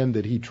 young men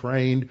that he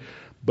trained.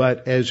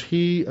 But as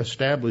he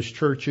established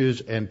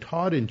churches and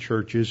taught in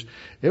churches,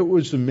 it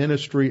was the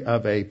ministry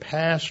of a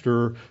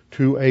pastor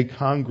to a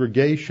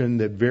congregation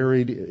that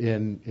varied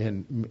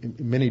in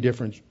many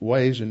different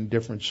ways and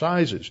different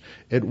sizes.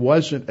 It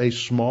wasn't a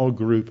small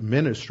group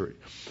ministry.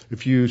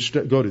 If you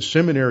go to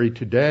seminary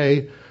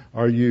today,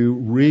 or you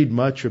read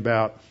much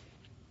about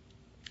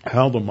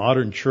how the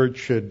modern church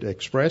should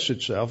express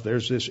itself,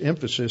 there's this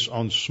emphasis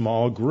on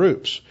small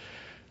groups.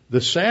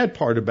 The sad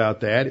part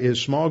about that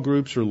is small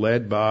groups are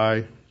led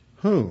by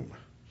whom?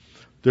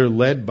 They're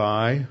led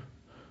by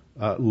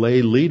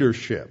lay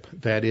leadership,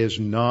 that is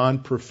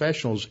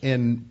non-professionals.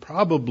 In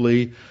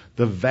probably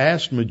the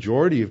vast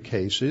majority of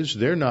cases,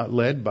 they're not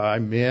led by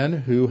men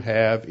who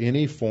have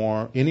any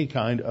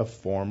kind of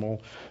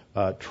formal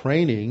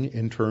training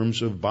in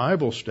terms of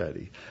Bible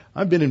study.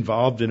 I've been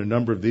involved in a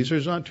number of these.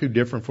 It's not too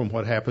different from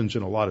what happens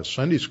in a lot of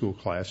Sunday school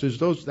classes.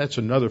 That's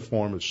another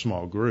form of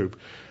small group.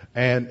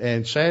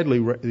 And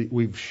sadly,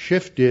 we've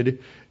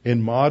shifted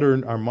in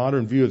our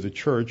modern view of the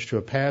church to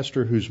a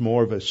pastor who's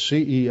more of a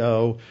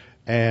CEO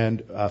and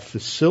a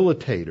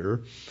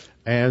facilitator.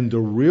 And the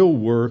real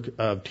work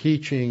of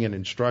teaching and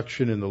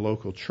instruction in the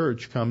local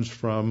church comes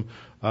from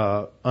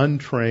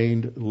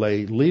untrained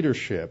lay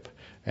leadership.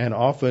 And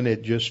often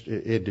it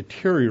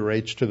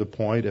deteriorates to the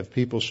point of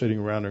people sitting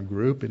around a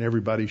group and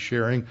everybody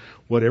sharing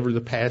whatever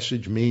the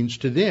passage means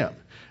to them.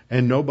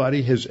 And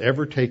nobody has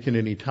ever taken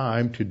any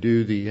time to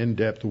do the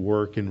in-depth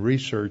work and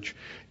research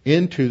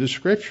into the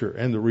Scripture.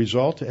 And the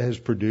result has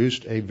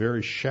produced a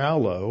very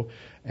shallow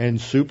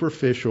and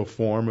superficial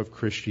form of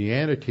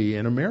Christianity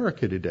in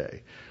America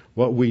today.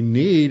 What we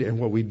need and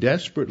what we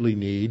desperately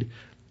need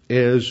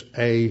is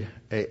a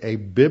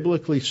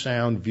biblically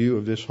sound view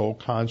of this whole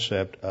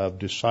concept of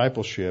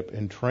discipleship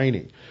and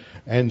training.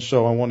 And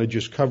so I want to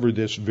just cover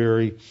this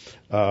very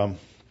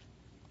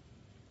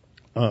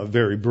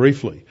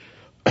briefly.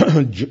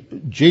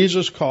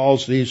 Jesus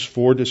calls these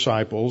 4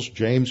 disciples,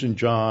 James and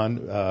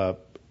John,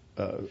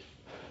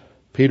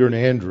 Peter and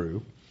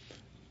Andrew,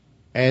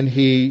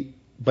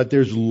 but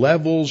there's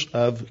levels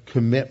of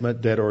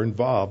commitment that are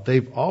involved.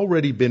 They've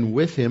already been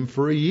with him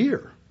for a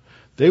year.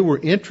 They were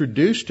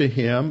introduced to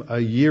him a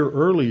year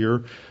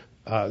earlier.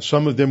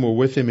 Some of them were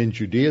with him in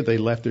Judea. They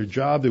left their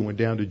job. They went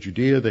down to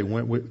Judea. They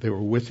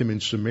were with him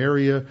in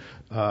Samaria,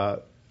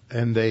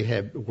 and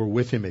were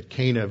with him at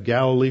Cana of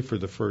Galilee for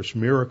the first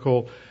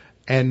miracle.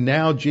 And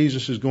now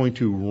Jesus is going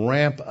to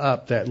ramp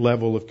up that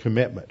level of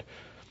commitment.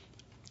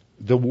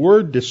 The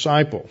word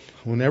disciple,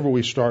 whenever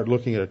we start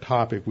looking at a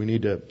topic, we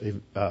need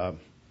to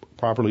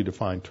properly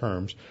define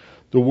terms.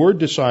 The word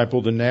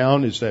disciple, the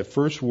noun, is that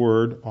first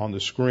word on the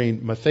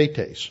screen,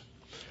 mathetes.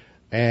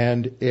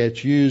 And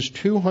it's used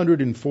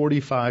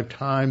 245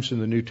 times in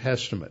the New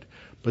Testament.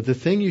 But the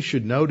thing you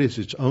should notice,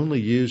 it's only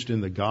used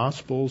in the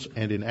Gospels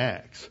and in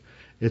Acts.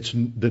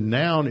 The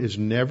noun is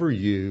never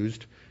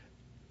used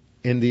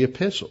in the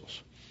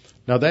epistles.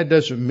 Now, that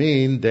doesn't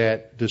mean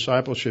that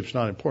discipleship's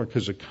not important,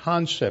 because the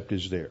concept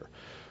is there.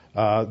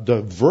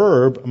 The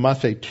verb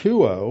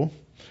mathetuo,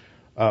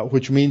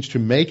 which means to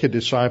make a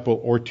disciple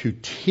or to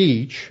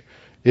teach,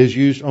 is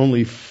used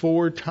only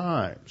 4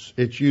 times.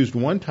 It's used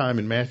one time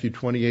in Matthew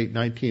 28,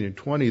 19, and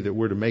 20 that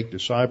we're to make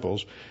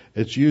disciples.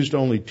 It's used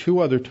only 2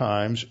 other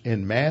times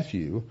in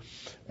Matthew,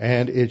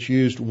 and it's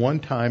used 1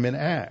 time in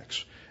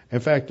Acts. In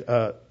fact,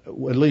 at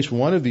least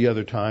one of the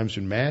other times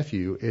in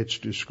Matthew,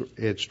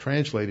 it's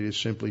translated as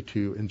simply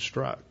to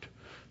instruct,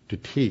 to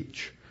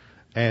teach.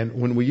 And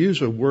when we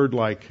use a word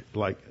like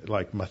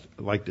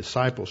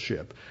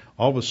discipleship,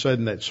 all of a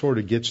sudden that sort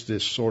of gets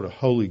this sort of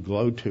holy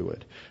glow to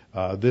it.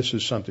 This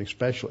is something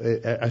special.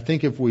 I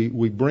think if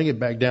we bring it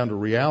back down to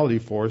reality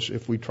for us,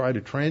 if we try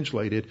to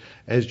translate it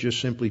as just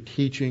simply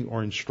teaching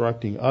or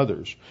instructing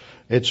others,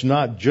 it's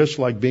not just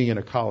like being in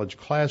a college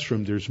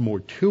classroom. There's more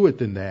to it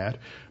than that,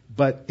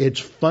 but it's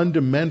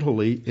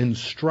fundamentally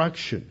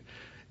instruction.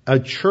 A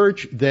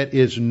church that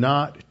is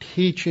not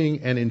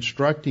teaching and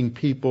instructing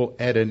people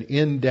at an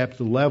in-depth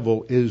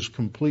level is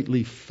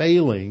completely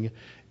failing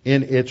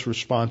in its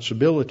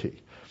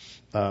responsibility.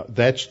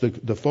 That's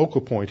the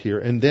focal point here.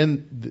 And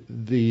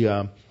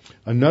then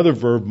another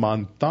verb,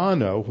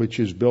 manthano, which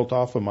is built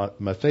off of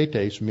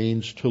mathetes,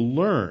 means to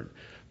learn.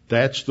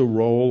 That's the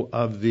role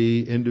of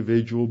the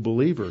individual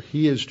believer.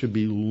 He is to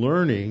be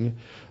learning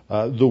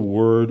the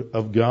Word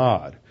of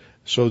God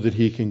so that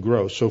he can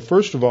grow. So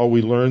first of all,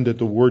 we learned that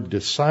the word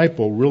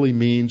disciple really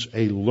means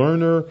a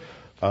learner,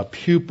 a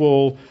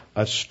pupil,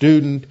 a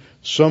student.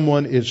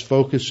 Someone is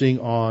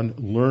focusing on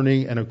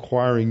learning and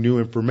acquiring new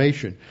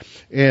information.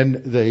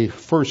 In the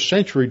first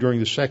century, during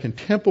the Second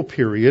Temple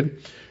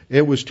period,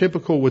 it was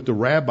typical with the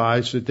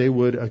rabbis that they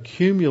would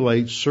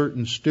accumulate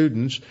certain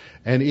students,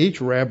 and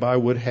each rabbi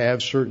would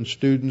have certain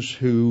students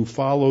who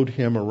followed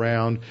him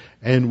around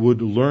and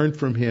would learn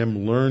from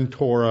him, learn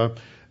Torah,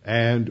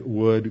 and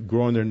would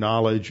grow in their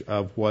knowledge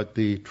of what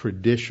the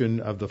tradition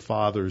of the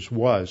fathers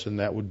was, and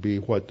that would be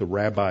what the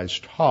rabbis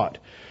taught.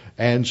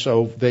 And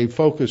so they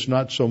focused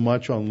not so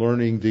much on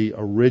learning the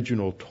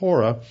original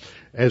Torah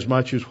as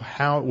much as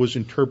how it was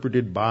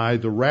interpreted by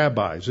the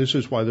rabbis. This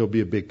is why there'll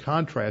be a big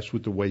contrast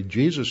with the way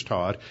Jesus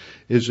taught,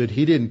 is that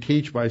he didn't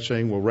teach by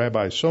saying, well,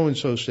 Rabbi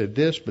so-and-so said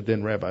this, but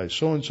then Rabbi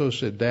so-and-so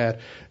said that,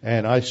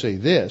 and I say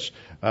this.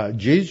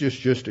 Jesus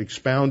just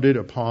expounded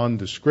upon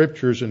the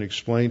scriptures and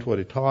explained what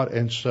he taught,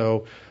 and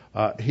so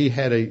he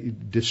had a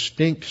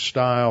distinct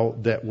style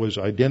that was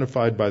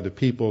identified by the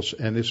people,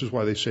 and this is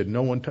why they said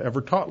no one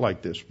ever taught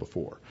like this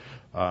before.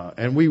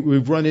 And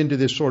we've run into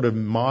this sort of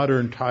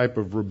modern type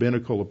of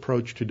rabbinical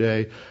approach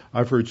today.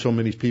 I've heard so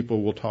many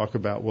people will talk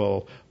about,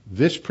 well,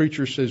 this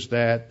preacher says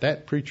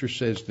that preacher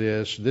says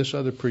this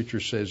other preacher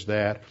says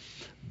that.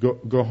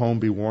 Go home,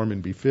 be warm,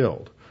 and be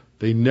filled.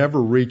 They never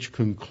reach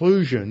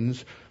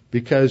conclusions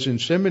because in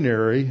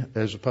seminary,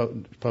 as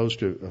opposed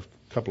to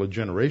a couple of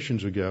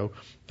generations ago,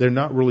 they're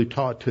not really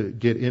taught to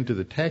get into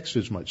the text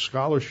as much.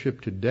 Scholarship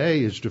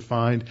today is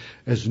defined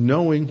as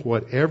knowing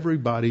what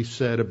everybody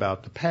said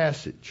about the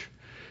passage.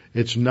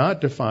 It's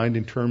not defined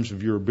in terms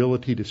of your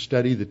ability to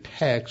study the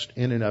text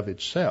in and of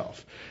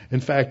itself.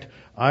 In fact,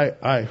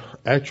 I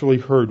actually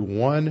heard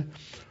one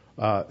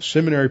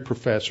seminary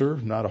professor,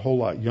 not a whole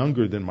lot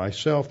younger than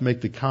myself, make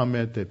the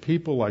comment that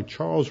people like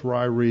Charles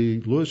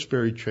Ryrie, Louis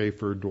Sperry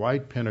Chafer,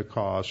 Dwight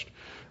Pentecost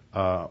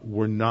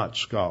were not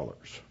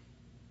scholars.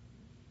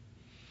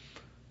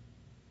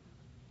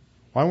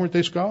 Why weren't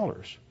they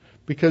scholars?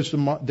 Because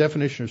the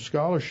definition of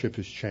scholarship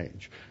has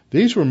changed.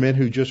 These were men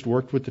who just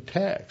worked with the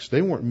text.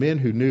 They weren't men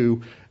who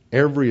knew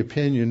every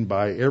opinion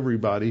by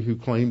everybody who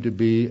claimed to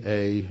be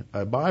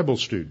a Bible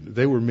student.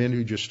 They were men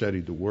who just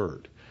studied the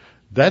Word.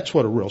 That's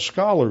what a real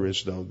scholar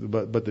is, though,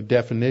 but the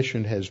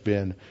definition has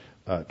been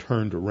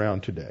turned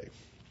around today.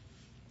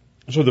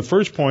 So the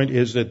first point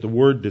is that the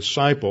word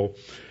disciple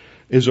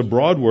is a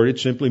broad word. It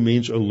simply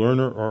means a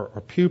learner or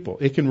a pupil.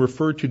 It can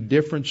refer to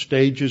different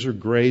stages or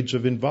grades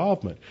of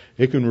involvement.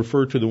 It can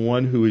refer to the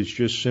one who is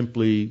just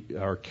simply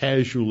or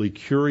casually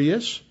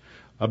curious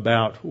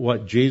about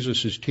what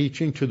Jesus is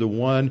teaching, to the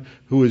one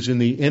who is in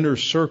the inner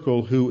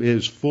circle, who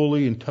is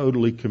fully and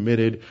totally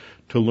committed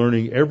to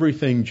learning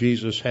everything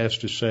Jesus has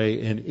to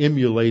say and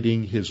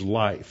emulating his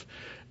life.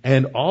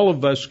 And all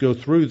of us go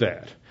through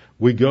that.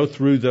 We go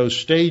through those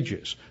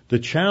stages. The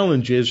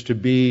challenge is to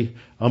be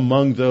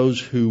among those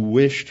who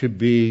wish to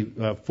be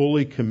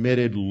fully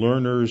committed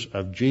learners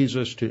of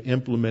Jesus, to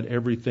implement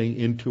everything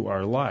into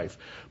our life.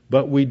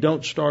 But we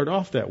don't start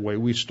off that way.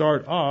 We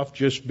start off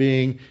just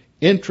being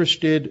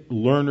interested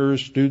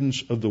learners,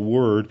 students of the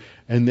Word,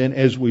 and then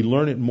as we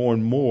learn it more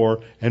and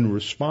more and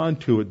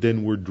respond to it,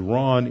 then we're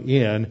drawn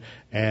in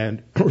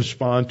and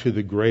respond to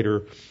the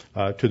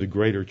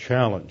greater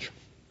challenge.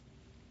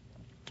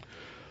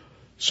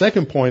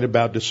 Second point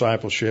about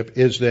discipleship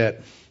is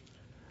that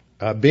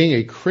being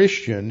a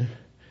Christian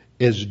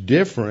is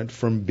different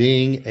from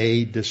being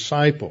a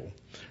disciple.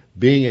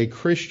 Being a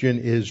Christian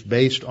is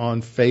based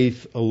on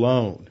faith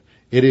alone.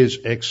 It is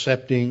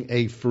accepting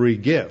a free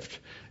gift.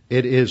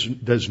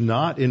 It does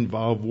not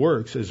involve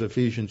works, as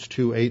Ephesians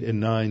 2:8 and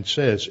 9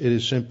 says. It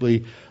is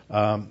simply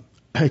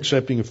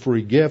accepting a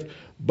free gift.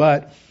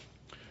 But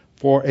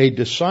for a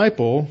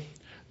disciple,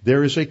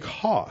 there is a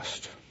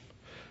cost.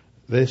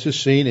 This is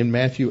seen in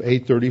Matthew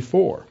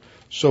 8:34.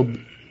 So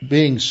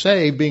being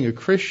saved, being a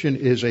Christian,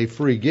 is a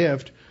free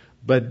gift,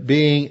 but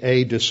being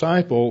a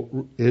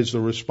disciple is the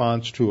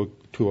response to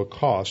a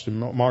cost. In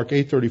Mark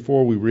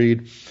 8:34 we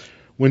read,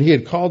 "When he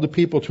had called the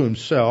people to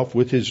himself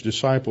with his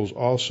disciples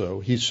also,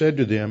 he said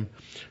to them,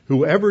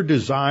 'Whoever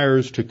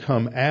desires to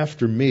come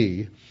after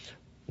me,'"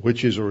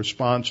 which is a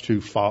response to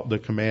the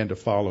command to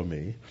follow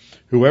me,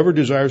 "'whoever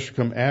desires to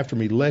come after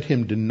me, let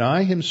him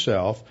deny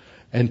himself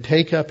and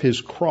take up his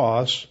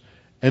cross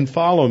and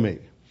follow me.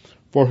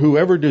 For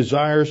whoever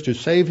desires to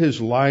save his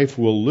life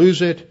will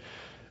lose it,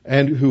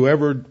 and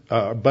whoever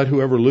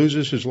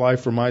loses his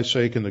life for my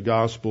sake and the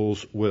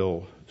gospel's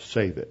will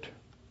save it.'"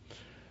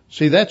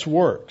 See, that's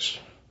works.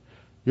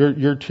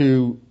 You're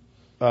to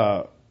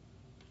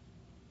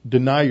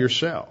deny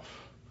yourself.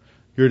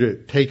 You're to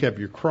take up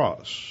your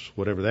cross,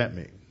 whatever that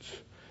means.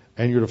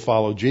 And you're to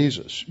follow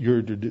Jesus.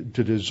 You're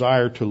to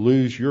desire to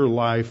lose your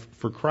life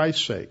for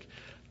Christ's sake.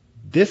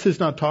 This is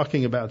not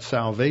talking about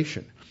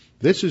salvation.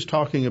 This is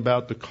talking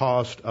about the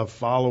cost of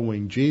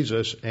following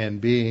Jesus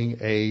and being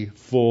a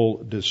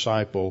full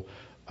disciple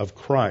of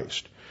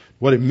Christ.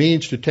 What it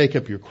means to take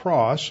up your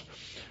cross,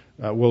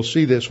 we'll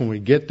see this when we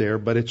get there,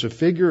 but it's a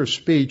figure of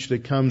speech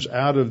that comes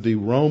out of the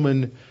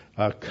Roman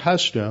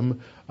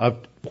custom of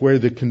where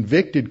the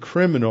convicted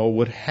criminal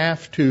would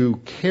have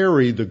to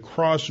carry the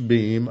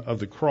crossbeam of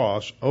the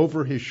cross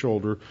over his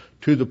shoulder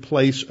to the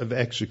place of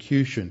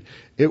execution.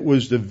 It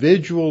was the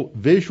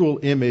visual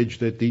image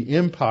that the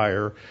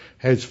empire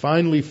has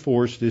finally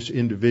forced this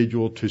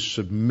individual to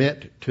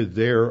submit to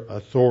their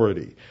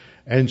authority.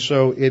 And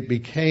so it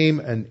became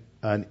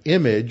an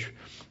image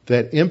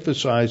that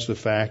emphasized the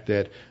fact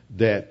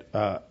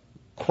that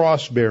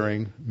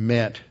cross-bearing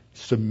meant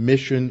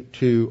submission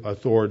to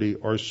authority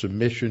or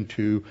submission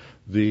to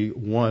the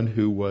one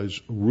who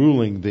was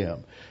ruling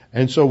them.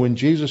 And so when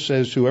Jesus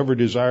says, "Whoever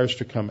desires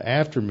to come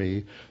after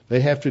me," they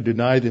have to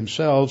deny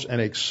themselves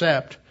and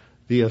accept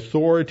the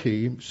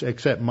authority,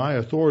 accept my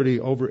authority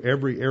over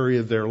every area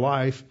of their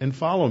life and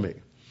follow me.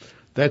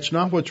 That's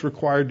not what's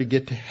required to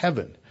get to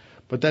heaven,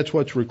 but that's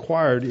what's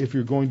required if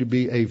you're going to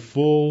be a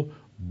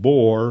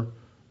full-bore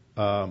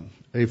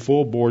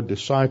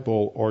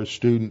disciple or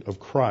student of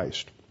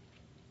Christ.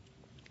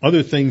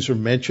 Other things are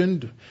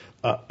mentioned,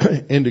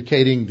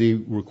 indicating the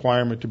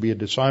requirement to be a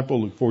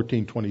disciple. Luke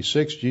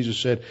 14:26, Jesus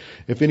said,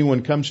 "If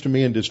anyone comes to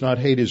me and does not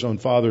hate his own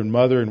father and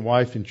mother and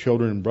wife and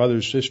children and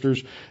brothers,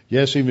 sisters,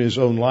 yes, even his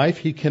own life,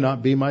 he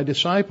cannot be my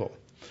disciple."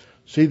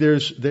 See,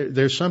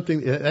 there's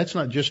something, that's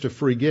not just a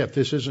free gift.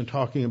 This isn't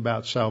talking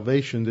about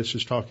salvation. This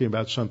is talking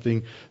about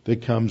something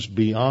that comes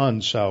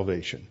beyond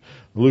salvation.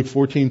 Luke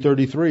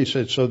 14:33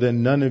 said, "So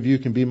then none of you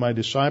can be my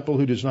disciple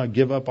who does not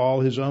give up all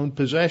his own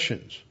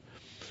possessions."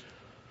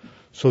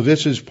 So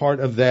this is part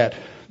of that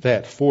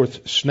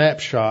fourth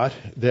snapshot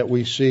that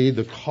we see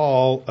the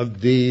call of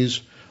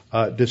these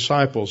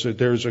disciples, that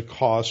there's a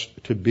cost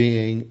to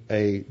being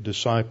a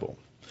disciple.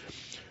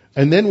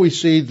 And then we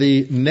see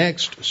the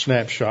next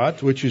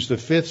snapshot, which is the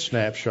fifth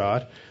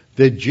snapshot,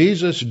 that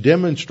Jesus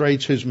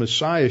demonstrates his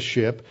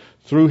messiahship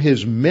through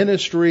his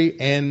ministry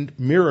and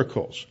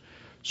miracles.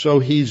 So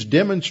he's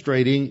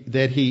demonstrating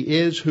that he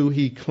is who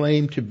he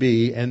claimed to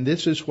be, and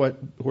this is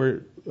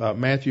where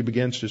Matthew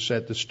begins to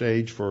set the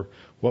stage for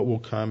what will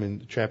come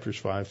in chapters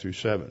 5 through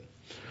 7.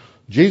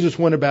 Jesus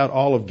went about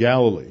all of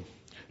Galilee,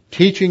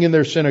 teaching in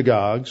their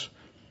synagogues,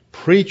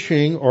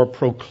 preaching or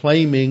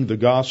proclaiming the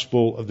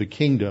gospel of the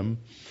kingdom,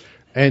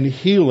 and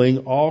healing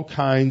all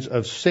kinds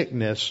of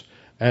sickness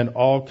and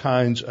all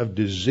kinds of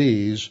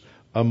disease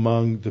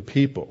among the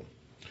people.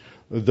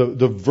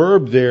 The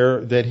verb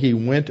there that he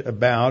went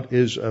about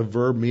is a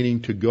verb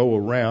meaning to go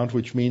around,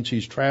 which means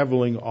he's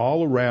traveling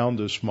all around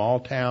the small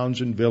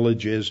towns and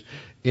villages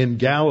in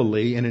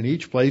Galilee, and in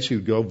each place he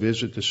would go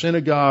visit the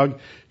synagogue,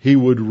 he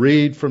would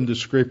read from the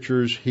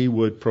scriptures, he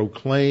would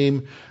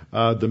proclaim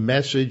the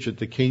message that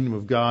the kingdom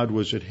of God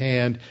was at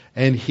hand,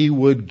 and he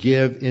would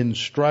give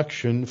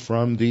instruction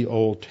from the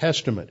Old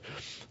Testament.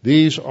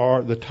 These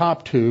are, the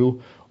top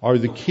two are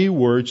the key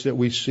words that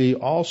we see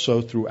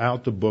also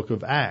throughout the book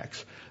of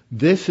Acts.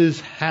 This is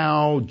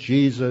how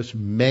Jesus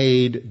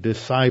made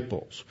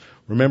disciples.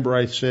 Remember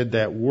I said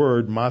that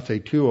word,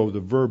 mathetuo, the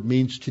verb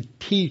means to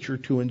teach or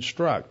to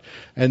instruct.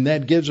 And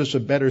that gives us a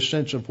better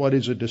sense of what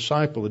is a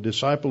disciple. A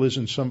disciple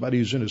isn't somebody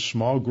who's in a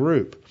small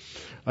group.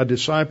 A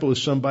disciple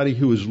is somebody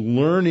who is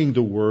learning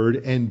the word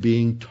and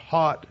being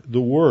taught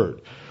the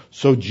word.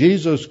 So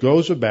Jesus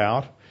goes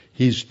about,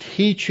 he's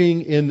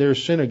teaching in their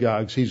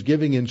synagogues, he's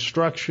giving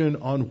instruction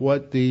on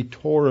what the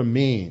Torah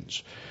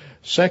means.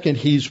 Second,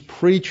 he's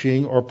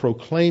preaching or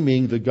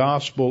proclaiming the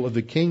gospel of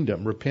the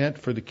kingdom. Repent,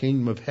 for the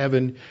kingdom of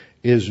heaven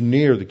is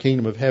near. The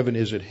kingdom of heaven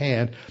is at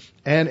hand.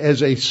 And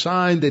as a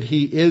sign that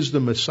he is the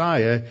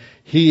Messiah,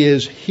 he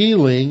is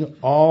healing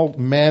all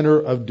manner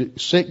of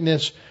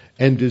sickness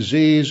and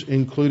disease,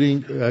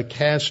 including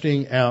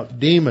casting out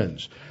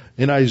demons.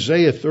 In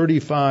Isaiah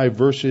 35,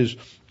 verses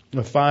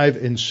 5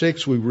 and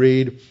 6, we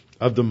read,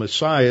 of the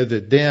Messiah,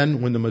 that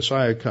then, when the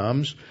Messiah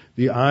comes,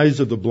 the eyes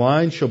of the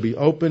blind shall be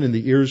opened and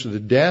the ears of the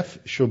deaf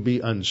shall be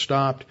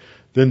unstopped.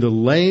 Then the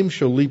lame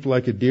shall leap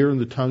like a deer and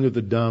the tongue of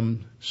the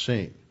dumb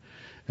sing.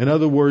 In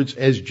other words,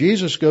 as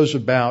Jesus goes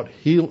about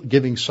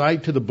giving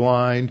sight to the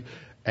blind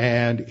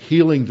and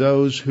healing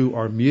those who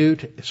are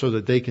mute so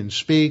that they can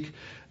speak,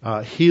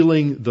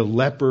 healing the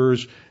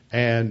lepers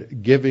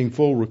and giving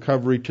full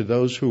recovery to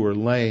those who are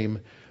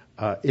lame,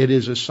 it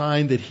is a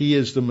sign that he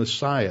is the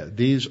Messiah.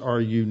 These are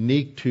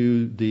unique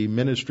to the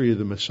ministry of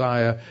the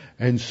Messiah,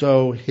 and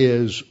so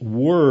his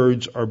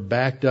words are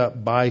backed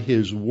up by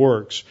his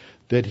works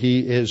that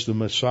he is the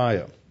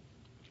Messiah.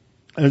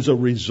 As a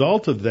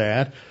result of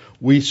that,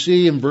 we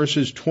see in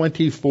verses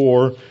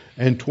 24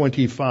 and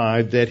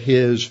 25 that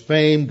his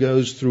fame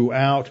goes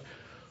throughout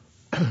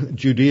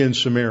Judea and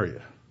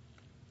Samaria.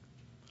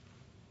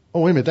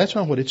 Oh, wait a minute, that's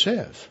not what it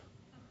says.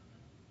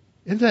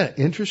 Isn't that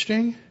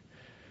interesting?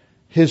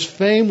 His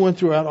fame went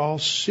throughout all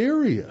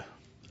Syria.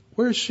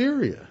 Where's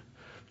Syria?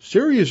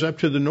 Syria is up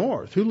to the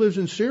north. Who lives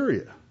in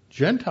Syria?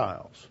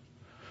 Gentiles.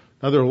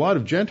 Now, there are a lot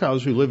of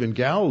Gentiles who live in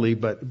Galilee,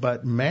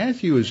 but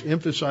Matthew is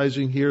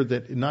emphasizing here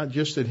that not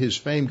just that his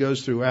fame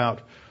goes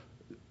throughout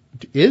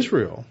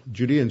Israel,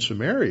 Judea and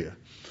Samaria,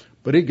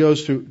 but it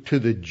goes to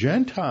the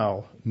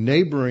Gentile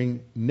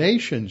neighboring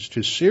nations,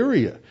 to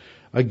Syria.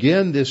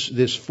 Again,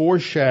 this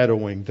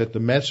foreshadowing that the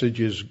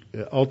message is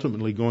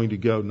ultimately going to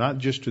go not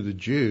just to the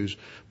Jews,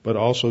 but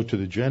also to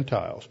the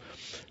Gentiles.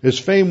 His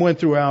fame went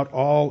throughout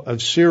all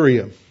of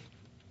Syria.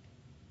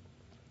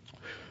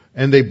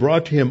 And they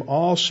brought to him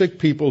all sick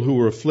people who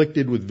were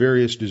afflicted with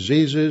various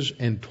diseases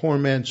and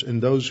torments,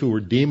 and those who were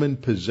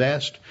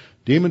demon-possessed.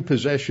 Demon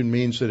possession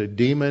means that a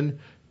demon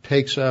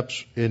takes up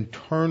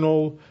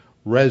internal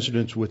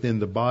residence within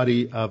the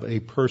body of a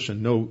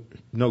person.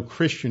 No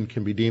Christian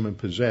can be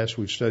demon-possessed.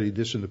 We've studied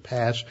this in the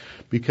past,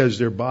 because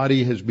their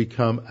body has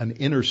become an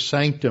inner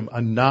sanctum,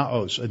 a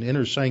naos, an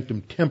inner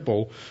sanctum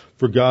temple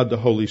for God the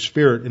Holy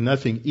Spirit, and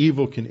nothing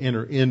evil can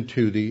enter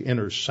into the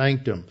inner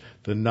sanctum,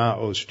 the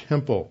naos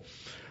temple.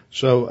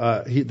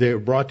 So they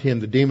brought to him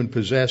the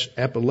demon-possessed,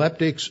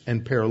 epileptics,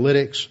 and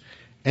paralytics,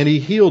 and he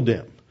healed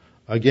them.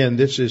 Again,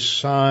 this is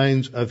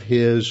signs of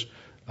his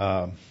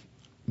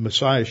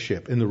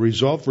messiahship. And the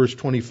result, verse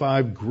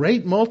 25,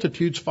 great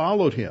multitudes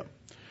followed him.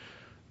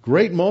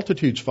 Great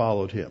multitudes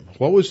followed him.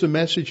 What was the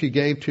message he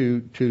gave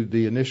to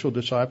the initial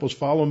disciples?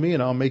 Follow me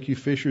and I'll make you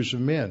fishers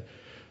of men.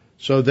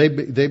 So they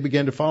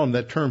began to follow him.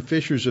 That term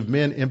fishers of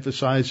men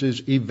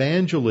emphasizes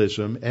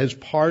evangelism as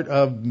part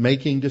of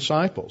making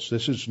disciples.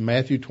 This is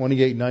Matthew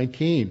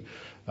 28:19.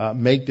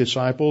 Make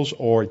disciples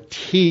or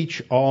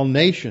teach all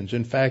nations.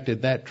 In fact,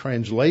 at that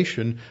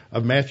translation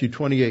of Matthew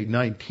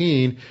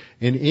 28:19,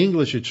 in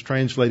English it's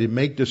translated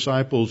make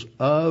disciples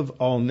of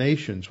all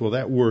nations. Well,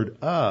 that word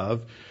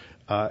of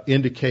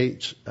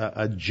indicates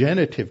a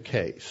genitive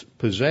case,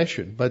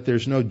 possession, but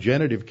there's no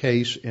genitive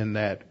case in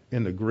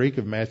the Greek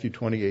of Matthew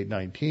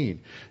 28:19.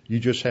 You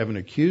just have an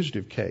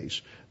accusative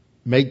case.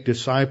 Make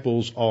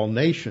disciples all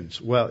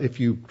nations. Well, if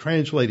you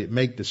translate it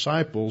make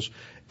disciples,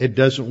 it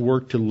doesn't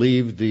work to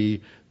leave the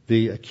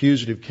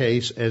accusative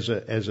case as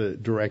a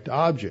direct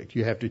object.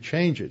 You have to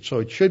change it. So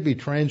it should be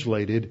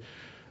translated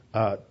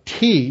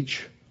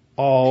teach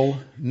all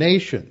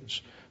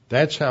nations.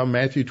 That's how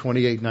Matthew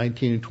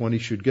 28:19 and 20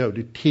 should go,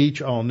 to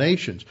teach all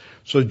nations.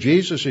 So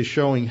Jesus is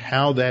showing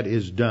how that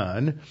is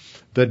done.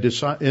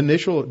 The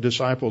initial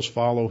disciples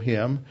follow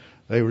him.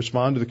 They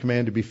respond to the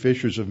command to be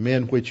fishers of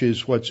men, which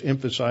is what's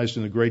emphasized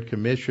in the Great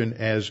Commission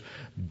as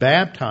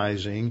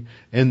baptizing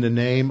in the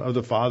name of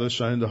the Father,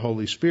 Son, and the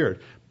Holy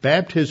Spirit.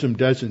 Baptism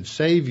doesn't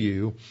save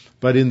you,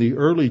 but in the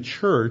early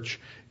church,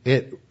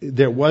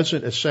 there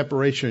wasn't a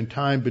separation in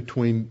time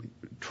between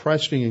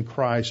trusting in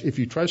Christ. If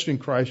you trust in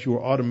Christ, you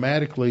were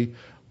automatically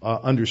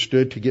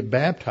understood to get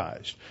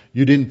baptized.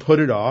 You didn't put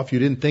it off. You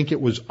didn't think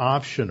it was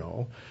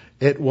optional.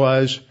 It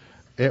was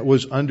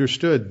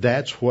understood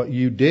that's what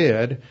you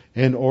did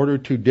in order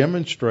to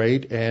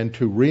demonstrate and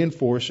to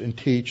reinforce and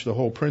teach the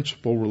whole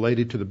principle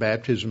related to the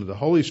baptism of the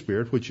Holy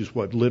Spirit, which is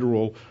what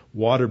literal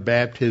water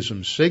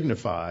baptism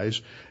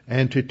signifies,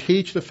 and to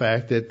teach the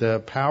fact that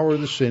the power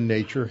of the sin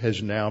nature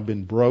has now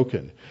been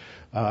broken.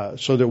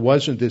 So there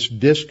wasn't this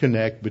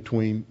disconnect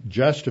between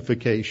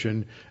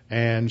justification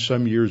and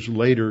some years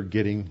later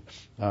getting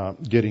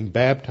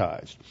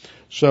baptized.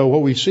 So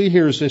what we see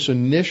here is this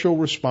initial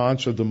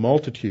response of the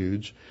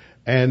multitudes,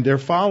 and they're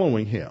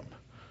following him.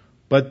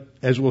 But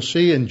as we'll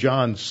see in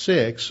John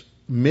 6,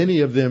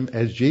 many of them,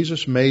 as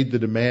Jesus made the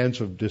demands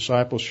of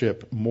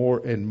discipleship more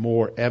and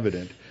more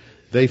evident,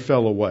 they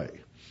fell away.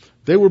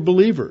 They were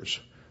believers,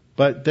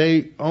 but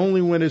they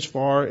only went as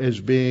far as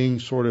being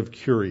sort of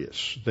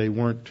curious. They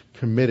weren't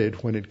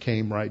committed when it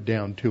came right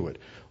down to it.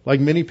 Like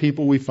many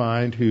people we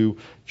find who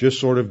just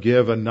sort of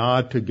give a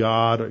nod to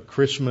God at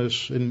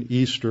Christmas and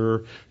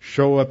Easter,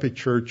 show up at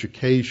church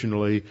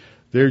occasionally.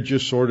 They're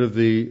just sort of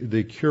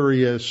the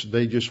curious.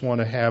 They just want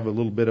to have a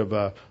little bit of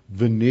a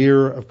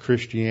veneer of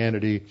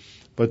Christianity,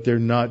 but they're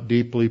not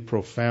deeply,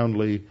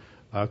 profoundly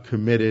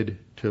committed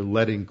to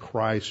letting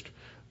Christ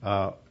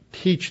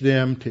teach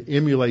them to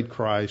emulate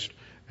Christ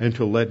and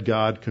to let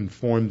God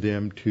conform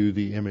them to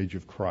the image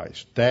of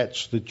Christ.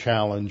 That's the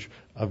challenge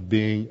of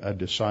being a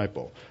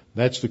disciple.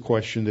 That's the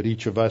question that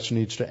each of us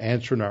needs to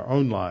answer in our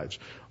own lives.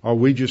 Are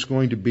we just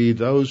going to be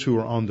those who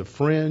are on the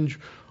fringe,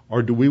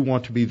 or do we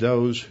want to be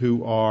those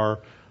who are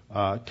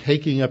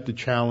taking up the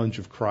challenge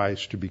of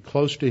Christ to be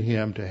close to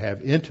Him, to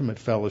have intimate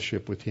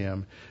fellowship with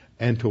Him,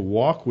 and to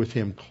walk with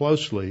Him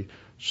closely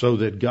so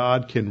that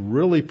God can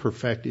really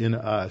perfect in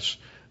us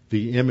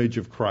the image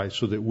of Christ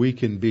so that we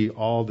can be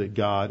all that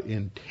God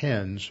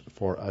intends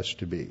for us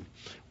to be.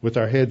 With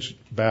our heads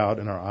bowed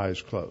and our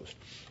eyes closed.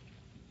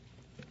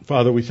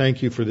 Father, we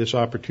thank you for this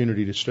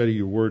opportunity to study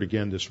your word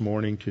again this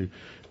morning, to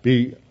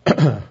be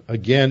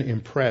again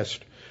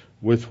impressed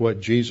with what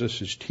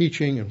Jesus is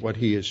teaching and what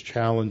he is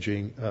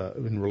challenging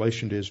in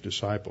relation to his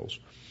disciples.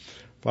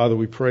 Father,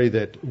 we pray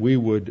that we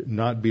would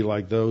not be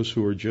like those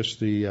who are just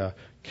the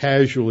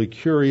casually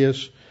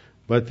curious,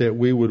 but that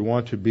we would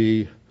want to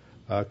be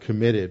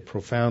committed,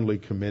 profoundly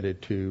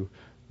committed to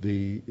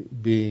the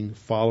being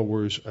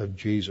followers of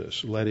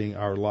Jesus, letting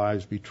our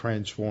lives be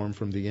transformed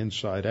from the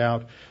inside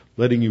out,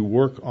 letting you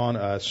work on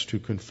us to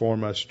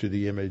conform us to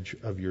the image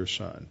of your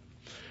Son.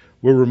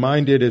 We're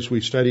reminded as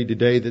we study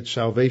today that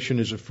salvation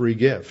is a free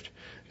gift.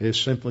 It is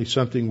simply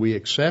something we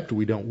accept.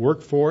 We don't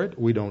work for it.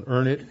 We don't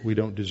earn it. We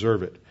don't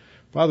deserve it.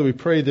 Father, we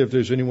pray that if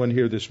there's anyone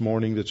here this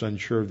morning that's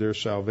unsure of their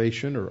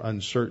salvation or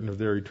uncertain of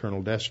their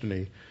eternal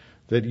destiny,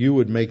 that you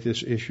would make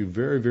this issue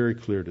very, very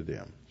clear to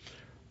them.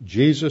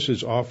 Jesus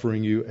is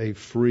offering you a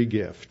free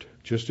gift,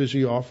 just as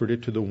he offered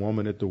it to the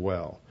woman at the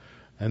well,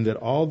 and that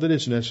all that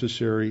is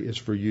necessary is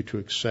for you to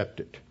accept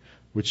it,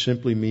 which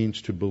simply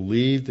means to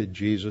believe that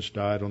Jesus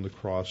died on the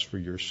cross for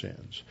your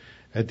sins.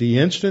 At the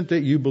instant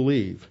that you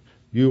believe,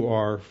 you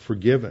are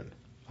forgiven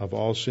of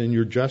all sin.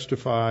 You're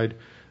justified.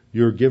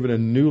 You're given a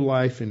new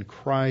life in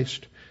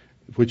Christ,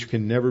 which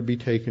can never be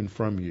taken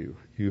from you.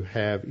 You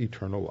have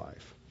eternal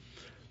life.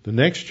 The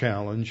next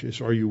challenge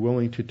is, are you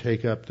willing to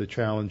take up the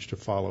challenge to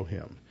follow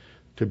him,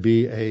 to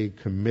be a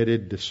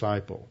committed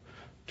disciple,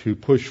 to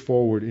push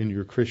forward in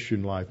your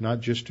Christian life, not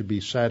just to be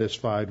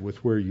satisfied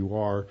with where you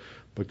are,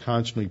 but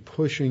constantly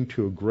pushing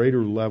to a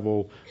greater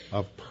level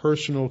of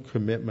personal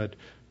commitment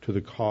to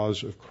the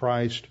cause of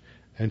Christ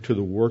and to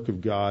the work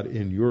of God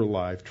in your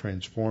life,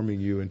 transforming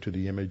you into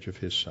the image of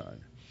his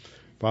Son.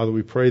 Father,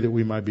 we pray that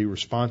we might be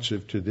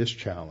responsive to this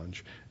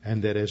challenge,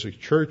 and that as a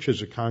church,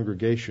 as a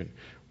congregation,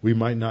 we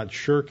might not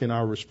shirk in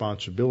our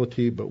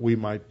responsibility, but we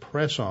might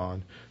press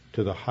on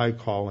to the high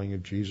calling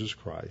of Jesus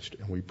Christ.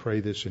 And we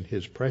pray this in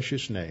his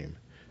precious name.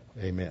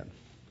 Amen.